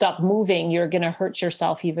 shit, stop moving. You're going to hurt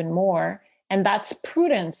yourself even more. And that's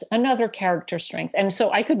prudence, another character strength. And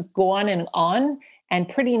so I could go on and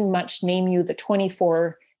pretty much name you the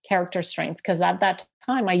 24 character strength, because at that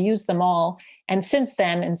time I used them all. And since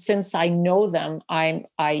then, and since I know them,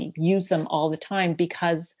 I use them all the time,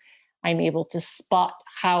 because I'm able to spot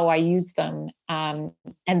how I use them. And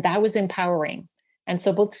that was empowering. And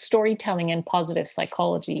so both storytelling and positive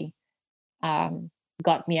psychology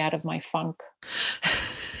got me out of my funk.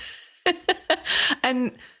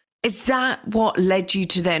 And is that what led you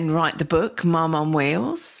to then write the book, Mum on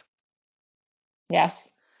Wheels?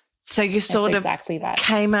 Yes. So you sort of exactly that.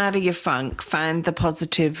 Came out of your funk, found the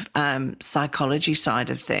positive psychology side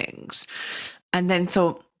of things, and then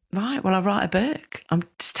thought, right, well, I'll write a book. I'm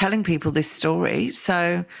just telling people this story,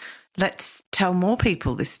 so let's tell more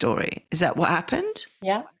people this story. Is that what happened?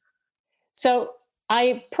 Yeah. So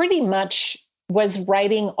I pretty much was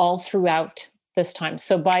writing all throughout this time.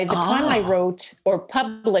 So by the time I wrote or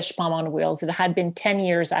published Mum on Wheels, it had been 10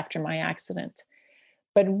 years after my accident.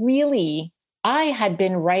 But really, I had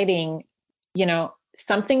been writing,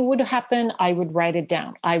 something would happen, I would write it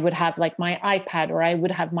down. I would have like my iPad, or I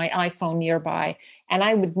would have my iPhone nearby, and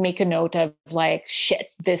I would make a note of like,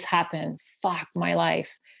 shit, this happened, fuck my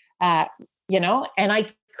life, and I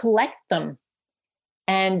collect them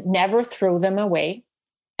and never throw them away.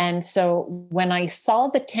 And so when I saw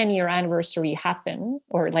the 10-year anniversary happen,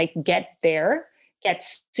 or like get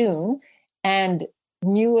soon, and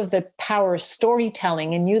knew of the power of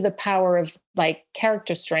storytelling and knew the power of like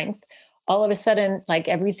character strength, all of a sudden, like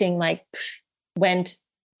everything like went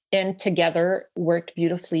in together, worked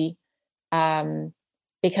beautifully.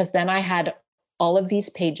 Because then I had all of these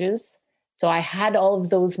pages. So I had all of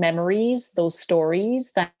those memories, those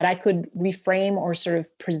stories that I could reframe or sort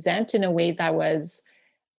of present in a way that was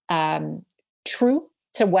true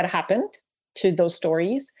to what happened to those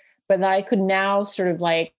stories, but that I could now sort of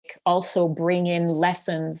like also bring in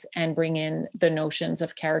lessons and bring in the notions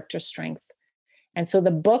of character strength. And so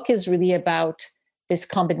the book is really about this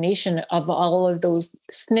combination of all of those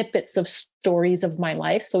snippets of stories of my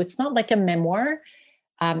life. So it's not like a memoir.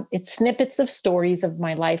 It's snippets of stories of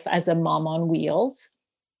my life as a mom on wheels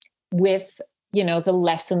with, the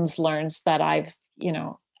lessons learned that I've,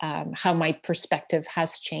 how my perspective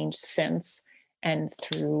has changed since, and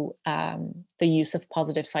through the use of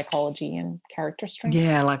positive psychology and character strength.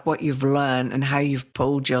 Yeah, like what you've learned and how you've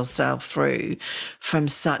pulled yourself through from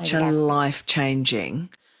such a life-changing,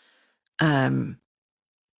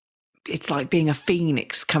 it's like being a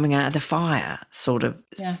phoenix coming out of the fire sort of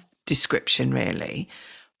description, really.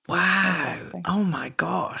 Wow. Exactly. Oh my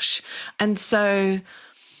gosh. And so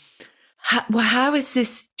how has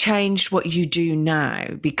this changed what you do now?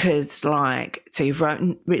 Because so you've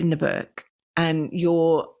written a book and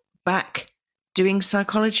you're back doing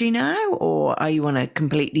psychology now, or are you on a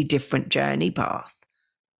completely different journey path?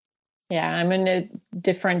 Yeah, I'm in a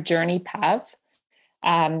different journey path.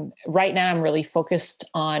 Right now I'm really focused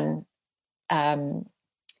on,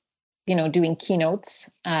 doing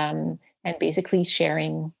keynotes, and basically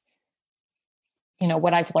sharing,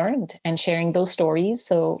 what I've learned and sharing those stories.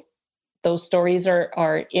 So those stories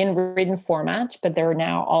are in written format, but they're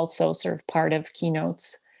now also sort of part of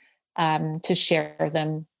keynotes, to share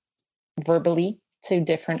them verbally to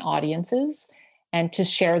different audiences, and to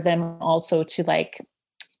share them also to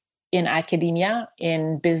in academia,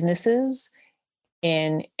 in businesses,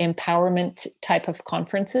 in empowerment type of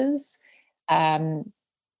conferences,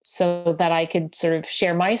 so that I could sort of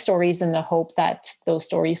share my stories in the hope that those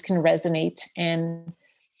stories can resonate. And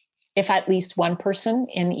if at least one person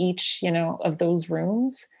in each, of those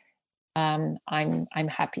rooms, I'm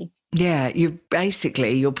happy. Yeah,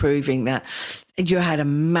 you're proving that you had a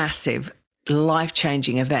massive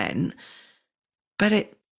life-changing event, but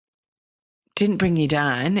it didn't bring you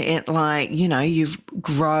down. It you've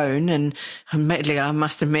grown, and admittedly, I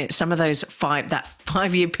must admit, some of those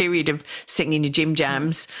 5-year period of sitting in your gym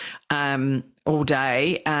jams all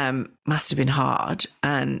day must have been hard,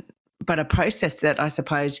 but a process that I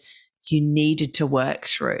suppose you needed to work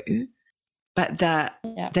through, but that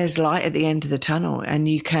there's light at the end of the tunnel, and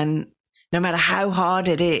you can, no matter how hard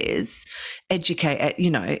it is, educate,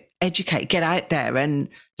 get out there and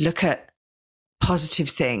look at positive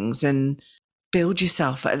things and build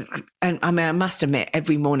yourself. And I mean, I must admit,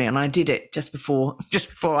 every morning, and I did it just before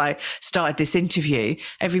I started this interview,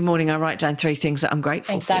 every morning I write down 3 things that I'm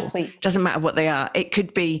grateful for. Doesn't matter what they are. It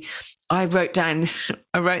could be, I wrote down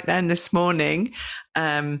this morning,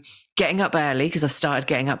 getting up early, because I've started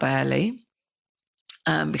getting up early,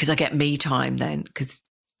 because I get me time then, because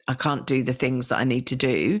I can't do the things that I need to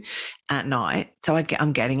do at night. So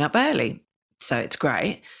I'm getting up early. So it's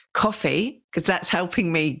great. Coffee, because that's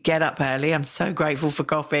helping me get up early. I'm so grateful for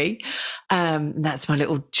coffee. That's my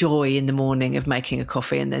little joy in the morning, of making a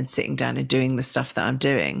coffee and then sitting down and doing the stuff that I'm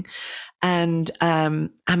doing. And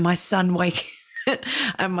my son waking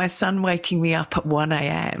me up at 1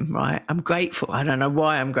 a.m. Right. I'm grateful. I don't know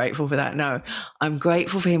why I'm grateful for that. No, I'm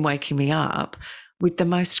grateful for him waking me up with the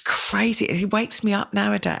most crazy. He wakes me up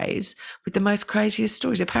nowadays with the most craziest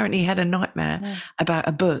stories. Apparently he had a nightmare about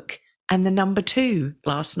a book and the number 2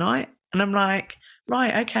 last night. And I'm like,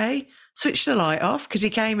 right, okay, switch the light off. Because he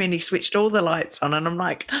came in, he switched all the lights on. And I'm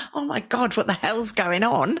like, oh my God, what the hell's going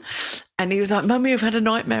on? And he was like, Mummy, I've had a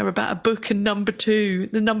nightmare about a book and number 2.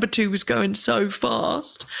 The number 2 was going so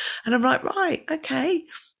fast. And I'm like, right, okay,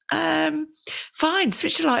 fine,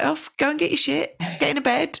 switch the light off, go and get your shit, get in a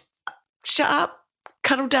bed, shut up,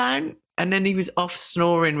 cuddle down. And then he was off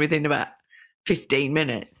snoring within about 15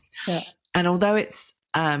 minutes. Yeah. And although it's,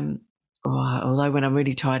 although when I'm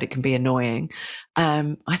really tired, it can be annoying.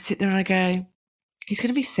 I sit there and I go, he's going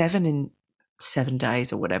to be 7 in 7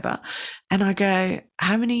 days or whatever. And I go,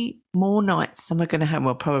 how many more nights am I going to have?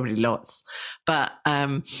 Well, probably lots. But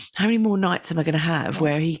how many more nights am I going to have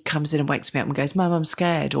where he comes in and wakes me up and goes, Mum, I'm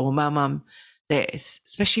scared, or Mum, I'm this,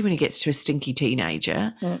 especially when he gets to a stinky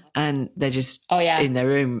teenager and they're just in their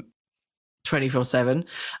room 24/7.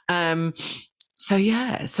 So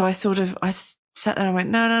I sat there and I went,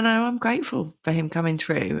 no, I'm grateful for him coming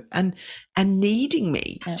through and needing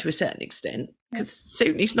me to a certain extent, because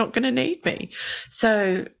soon he's not going to need me.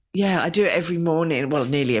 So I do it every morning, well,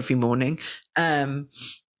 nearly every morning,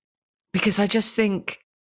 because I just think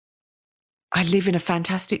I live in a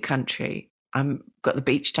fantastic country. I've got the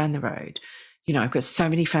beach down the road. I've got so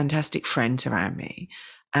many fantastic friends around me.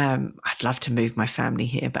 I'd love to move my family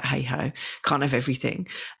here, but hey ho, can't have everything.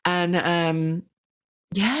 And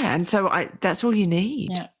and so that's all you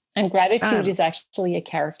need. Yeah. And gratitude is actually a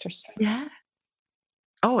character strength. Yeah.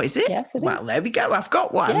 Oh, is it? Yes, it well, is. there we go. I've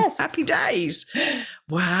got one. Yes. Happy days.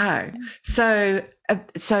 Wow. So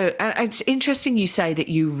it's interesting you say that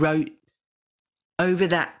you wrote over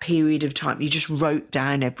that period of time, you just wrote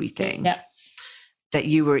down everything that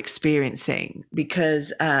you were experiencing,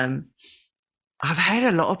 because I've heard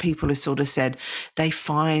a lot of people who sort of said they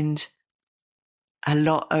find a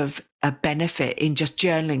lot of a benefit in just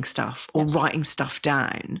journaling stuff or writing stuff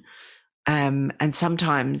down. And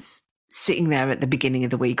sometimes sitting there at the beginning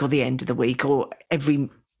of the week or the end of the week or every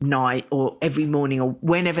night or every morning or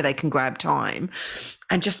whenever they can grab time,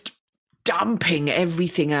 and just dumping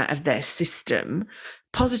everything out of their system,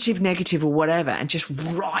 positive, negative, or whatever, and just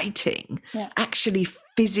writing, actually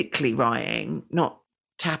physically writing, not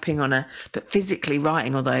tapping on but physically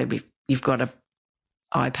writing, although you've got a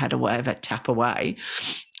iPad or whatever, tap away,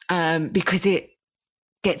 because it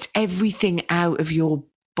gets everything out of your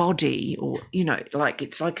body, or, like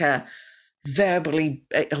it's like a verbally,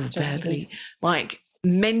 like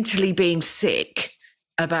mentally being sick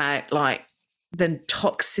about like the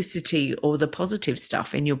toxicity or the positive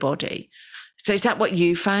stuff in your body. So is that what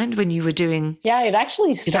you found when you were doing? Yeah, it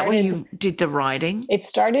actually started. Is that when you did the writing? It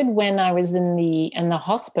started when I was in the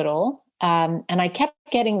hospital, and I kept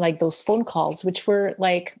getting like those phone calls, which were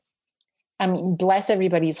like, I mean, bless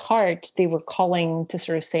everybody's heart, they were calling to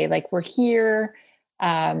sort of say like, we're here,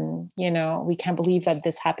 we can't believe that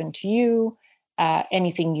this happened to you,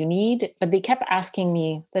 anything you need. But they kept asking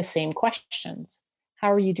me the same questions.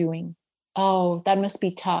 How are you doing? Oh, that must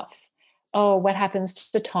be tough. Oh, what happens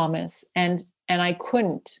to Thomas? And I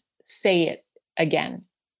couldn't say it again.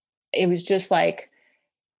 It was just like,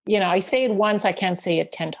 I say it once, I can't say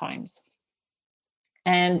it 10 times.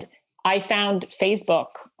 And I found Facebook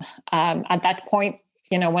at that point.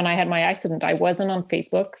 When I had my accident, I wasn't on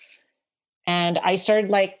Facebook, and I started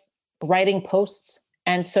like writing posts.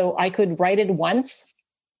 And so I could write it once,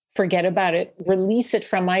 forget about it, release it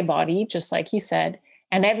from my body, just like you said.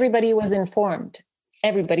 And everybody was informed.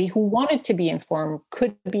 Everybody who wanted to be informed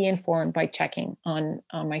could be informed by checking on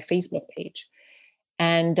my Facebook page.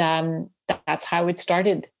 And that's how it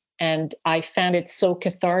started. And I found it so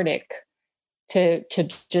cathartic to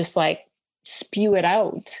just like spew it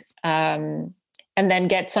out, and then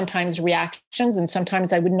get sometimes reactions. And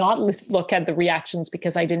sometimes I would not look at the reactions,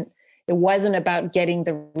 because it wasn't about getting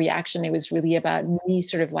the reaction. It was really about me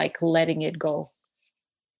sort of like letting it go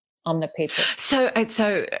on the paper. So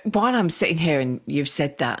while I'm sitting here and you've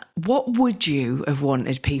said that, what would you have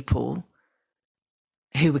wanted people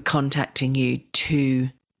who were contacting you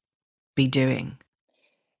to be doing?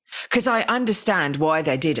 Because I understand why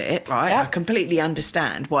they did it, right? Yeah. I completely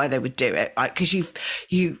understand why they would do it, right? Because you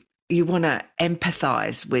want to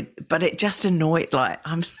empathize with, but it just annoyed, like,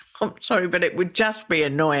 I'm sorry, but it would just be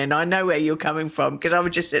annoying. I know where you're coming from, because I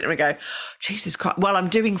would just sit there and go, Jesus Christ, well, I'm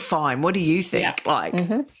doing fine. What do you think? Yeah. Like,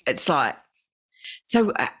 It's like,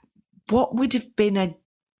 so what would have been a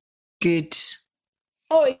good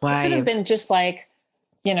it could have been just like,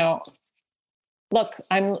 look,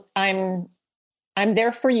 I'm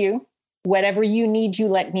there for you. Whatever you need, you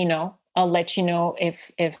let me know. I'll let you know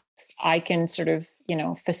if I can sort of,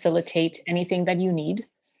 facilitate anything that you need.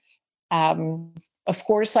 Of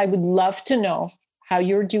course, I would love to know how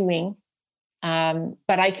you're doing,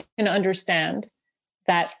 but I can understand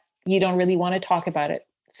that you don't really want to talk about it.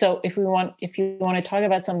 So if you want to talk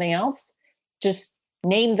about something else, just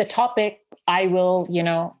name the topic. I will,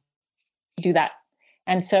 do that.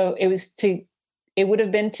 And so it would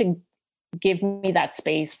have been to give me that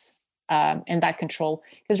space and that control,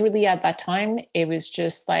 because really at that time it was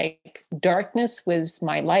just like darkness was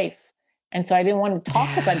my life. And so I didn't want to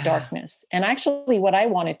talk about darkness. And actually what I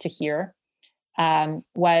wanted to hear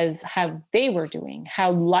was how they were doing,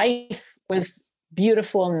 how life was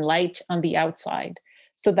beautiful and light on the outside,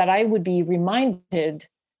 so that I would be reminded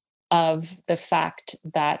of the fact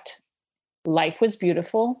that life was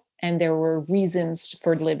beautiful and there were reasons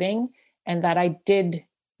for living, and that I did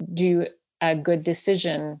do a good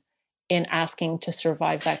decision in asking to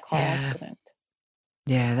survive that car accident.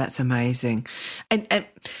 Yeah, that's amazing. And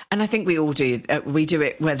I think we all do. We do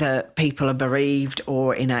it whether people are bereaved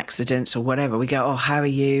or in accidents or whatever. We go, oh, how are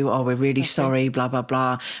you? Oh, we're really sorry, blah, blah,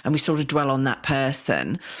 blah. And we sort of dwell on that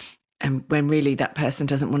person. And when really that person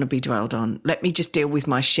doesn't want to be dwelled on. Let me just deal with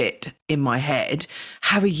my shit in my head.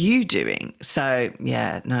 How are you doing? So,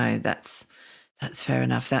 yeah, no, that's fair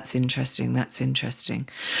enough. That's interesting.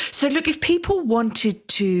 So, look, if people wanted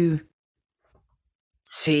to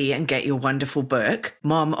see and get your wonderful book,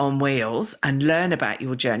 Mom on Wheels, and learn about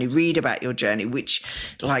your journey, read about your journey, which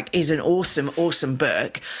like is an awesome, awesome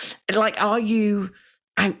book. Like, are you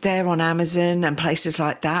out there on Amazon and places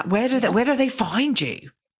like that, where do they find you?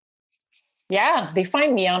 Yeah, they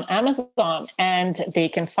find me on Amazon, and they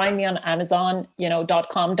can find me on Amazon,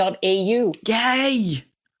 .com.au. Yay!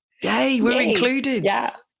 We're included.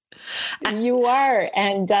 Yeah, you are.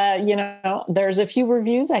 And, there's a few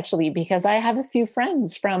reviews actually, because I have a few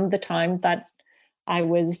friends from the time that I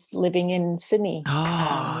was living in Sydney.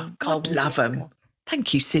 Oh, God love them.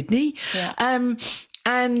 Thank you, Sydney. Yeah.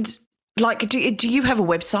 And like, do you have a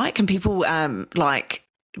website? Can people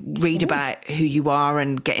read about who you are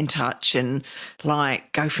and get in touch and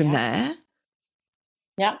go from there?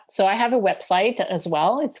 Yeah. So I have a website as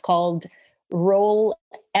well. It's called Roll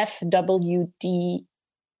FWD.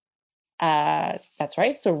 That's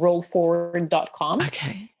right. So rollforward.com.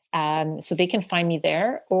 Okay. So they can find me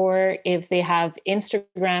there, or if they have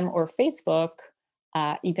Instagram or Facebook,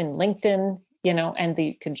 even LinkedIn, and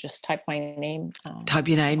they can just type my name. Type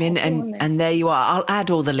your name in, and there you are. I'll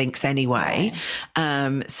add all the links anyway.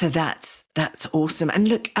 Yeah. So that's awesome. And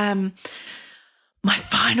look, my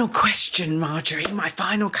final question, Marjorie,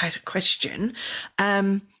 question,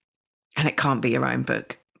 and it can't be your own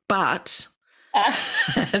book, but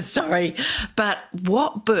sorry, but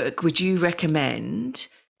what book would you recommend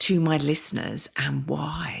to my listeners, and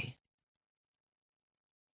why?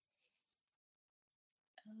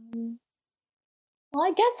 Well,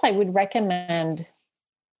 I guess I would recommend,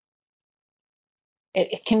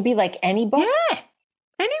 it can be like any book. Yeah,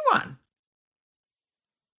 anyone.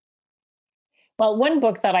 Well, one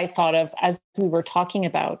book that I thought of as we were talking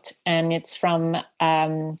about, and it's from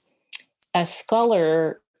a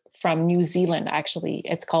scholar from New Zealand, actually.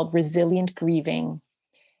 It's called Resilient Grieving.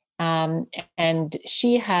 And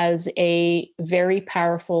she has a very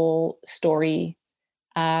powerful story.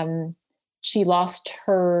 She lost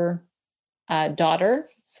her daughter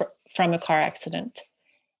from a car accident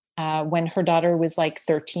when her daughter was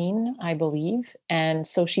 13, I believe. And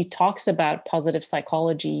so she talks about positive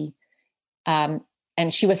psychology. And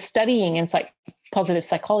she was studying positive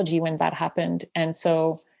psychology when that happened. And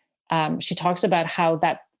so she talks about how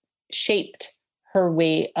that shaped her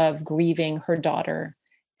way of grieving her daughter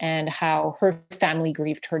and how her family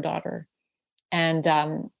grieved her daughter. And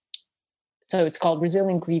so it's called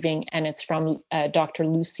Resilient Grieving, and it's from Dr.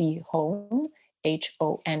 Lucy Hone,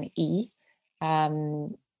 Hone.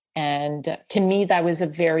 And to me, that was a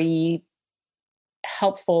very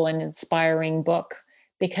helpful and inspiring book,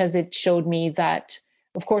 because it showed me that,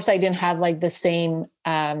 of course, I didn't have the same,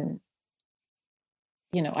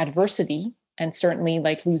 adversity. And certainly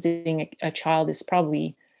losing a child is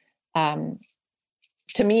probably, to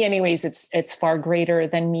me anyways, it's far greater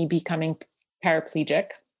than me becoming paraplegic.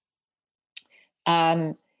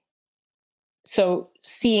 So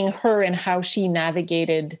seeing her and how she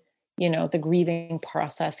navigated, the grieving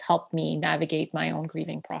process helped me navigate my own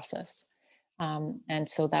grieving process. And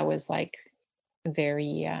so that was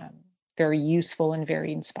very, very useful and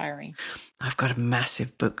very inspiring. I've got a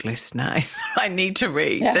massive book list now I need to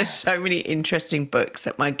read. Yeah. There's so many interesting books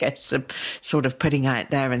that my guests are sort of putting out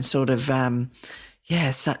there, and sort of,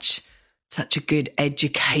 such a good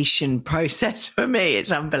education process for me.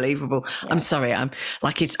 It's unbelievable. Yeah. I'm sorry.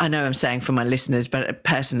 I know I'm saying for my listeners, but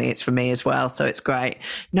personally it's for me as well. So it's great.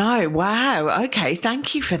 No, wow. Okay.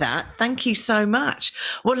 Thank you for that. Thank you so much.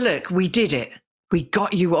 Well, look, we did it. We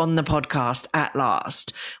got you on the podcast at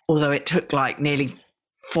last, although it took nearly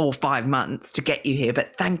 4 or 5 months to get you here.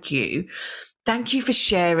 But thank you. Thank you for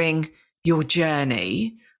sharing your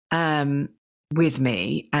journey with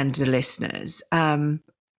me and the listeners.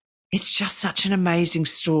 It's just such an amazing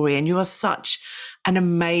story, and you are such an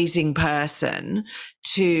amazing person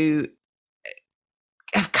to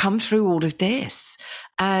have come through all of this.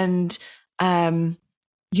 And,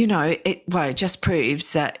 it just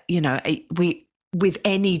proves that, with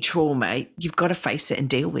any trauma, you've got to face it and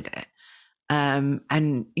deal with it.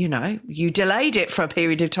 And, you delayed it for a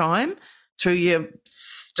period of time through your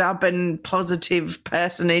stubborn, positive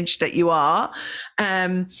personage that you are.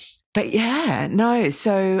 But yeah, no.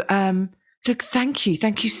 So, look, thank you.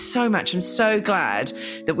 Thank you so much. I'm so glad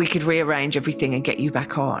that we could rearrange everything and get you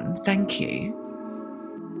back on. Thank you.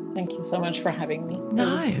 Thank you so much for having me.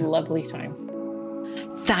 No. It was a lovely time.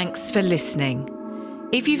 Thanks for listening.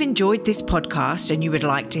 If you've enjoyed this podcast and you would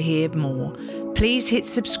like to hear more, please hit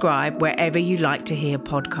subscribe wherever you like to hear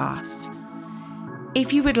podcasts.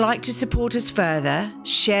 If you would like to support us further,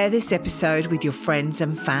 share this episode with your friends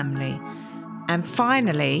and family. And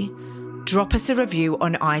finally, drop us a review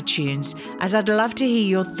on iTunes, as I'd love to hear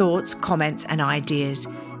your thoughts, comments, and ideas.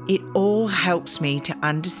 It all helps me to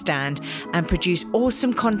understand and produce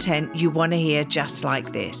awesome content you want to hear just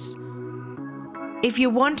like this. If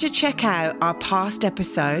you want to check out our past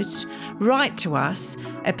episodes, write to us,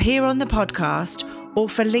 appear on the podcast, or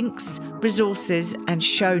for links, resources, and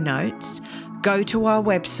show notes, go to our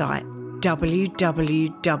website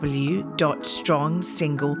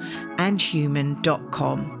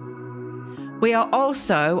www.strongsingleandhuman.com. We are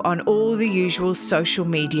also on all the usual social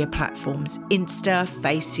media platforms, Insta,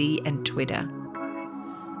 Facey, and Twitter.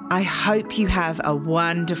 I hope you have a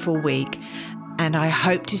wonderful week, and I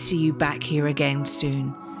hope to see you back here again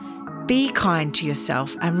soon. Be kind to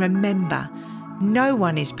yourself, and remember, no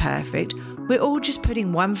one is perfect. We're all just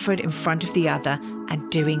putting one foot in front of the other and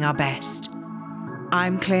doing our best.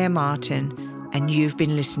 I'm Claire Martin, and you've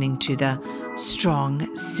been listening to the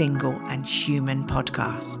Strong, Single and Human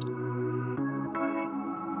podcast.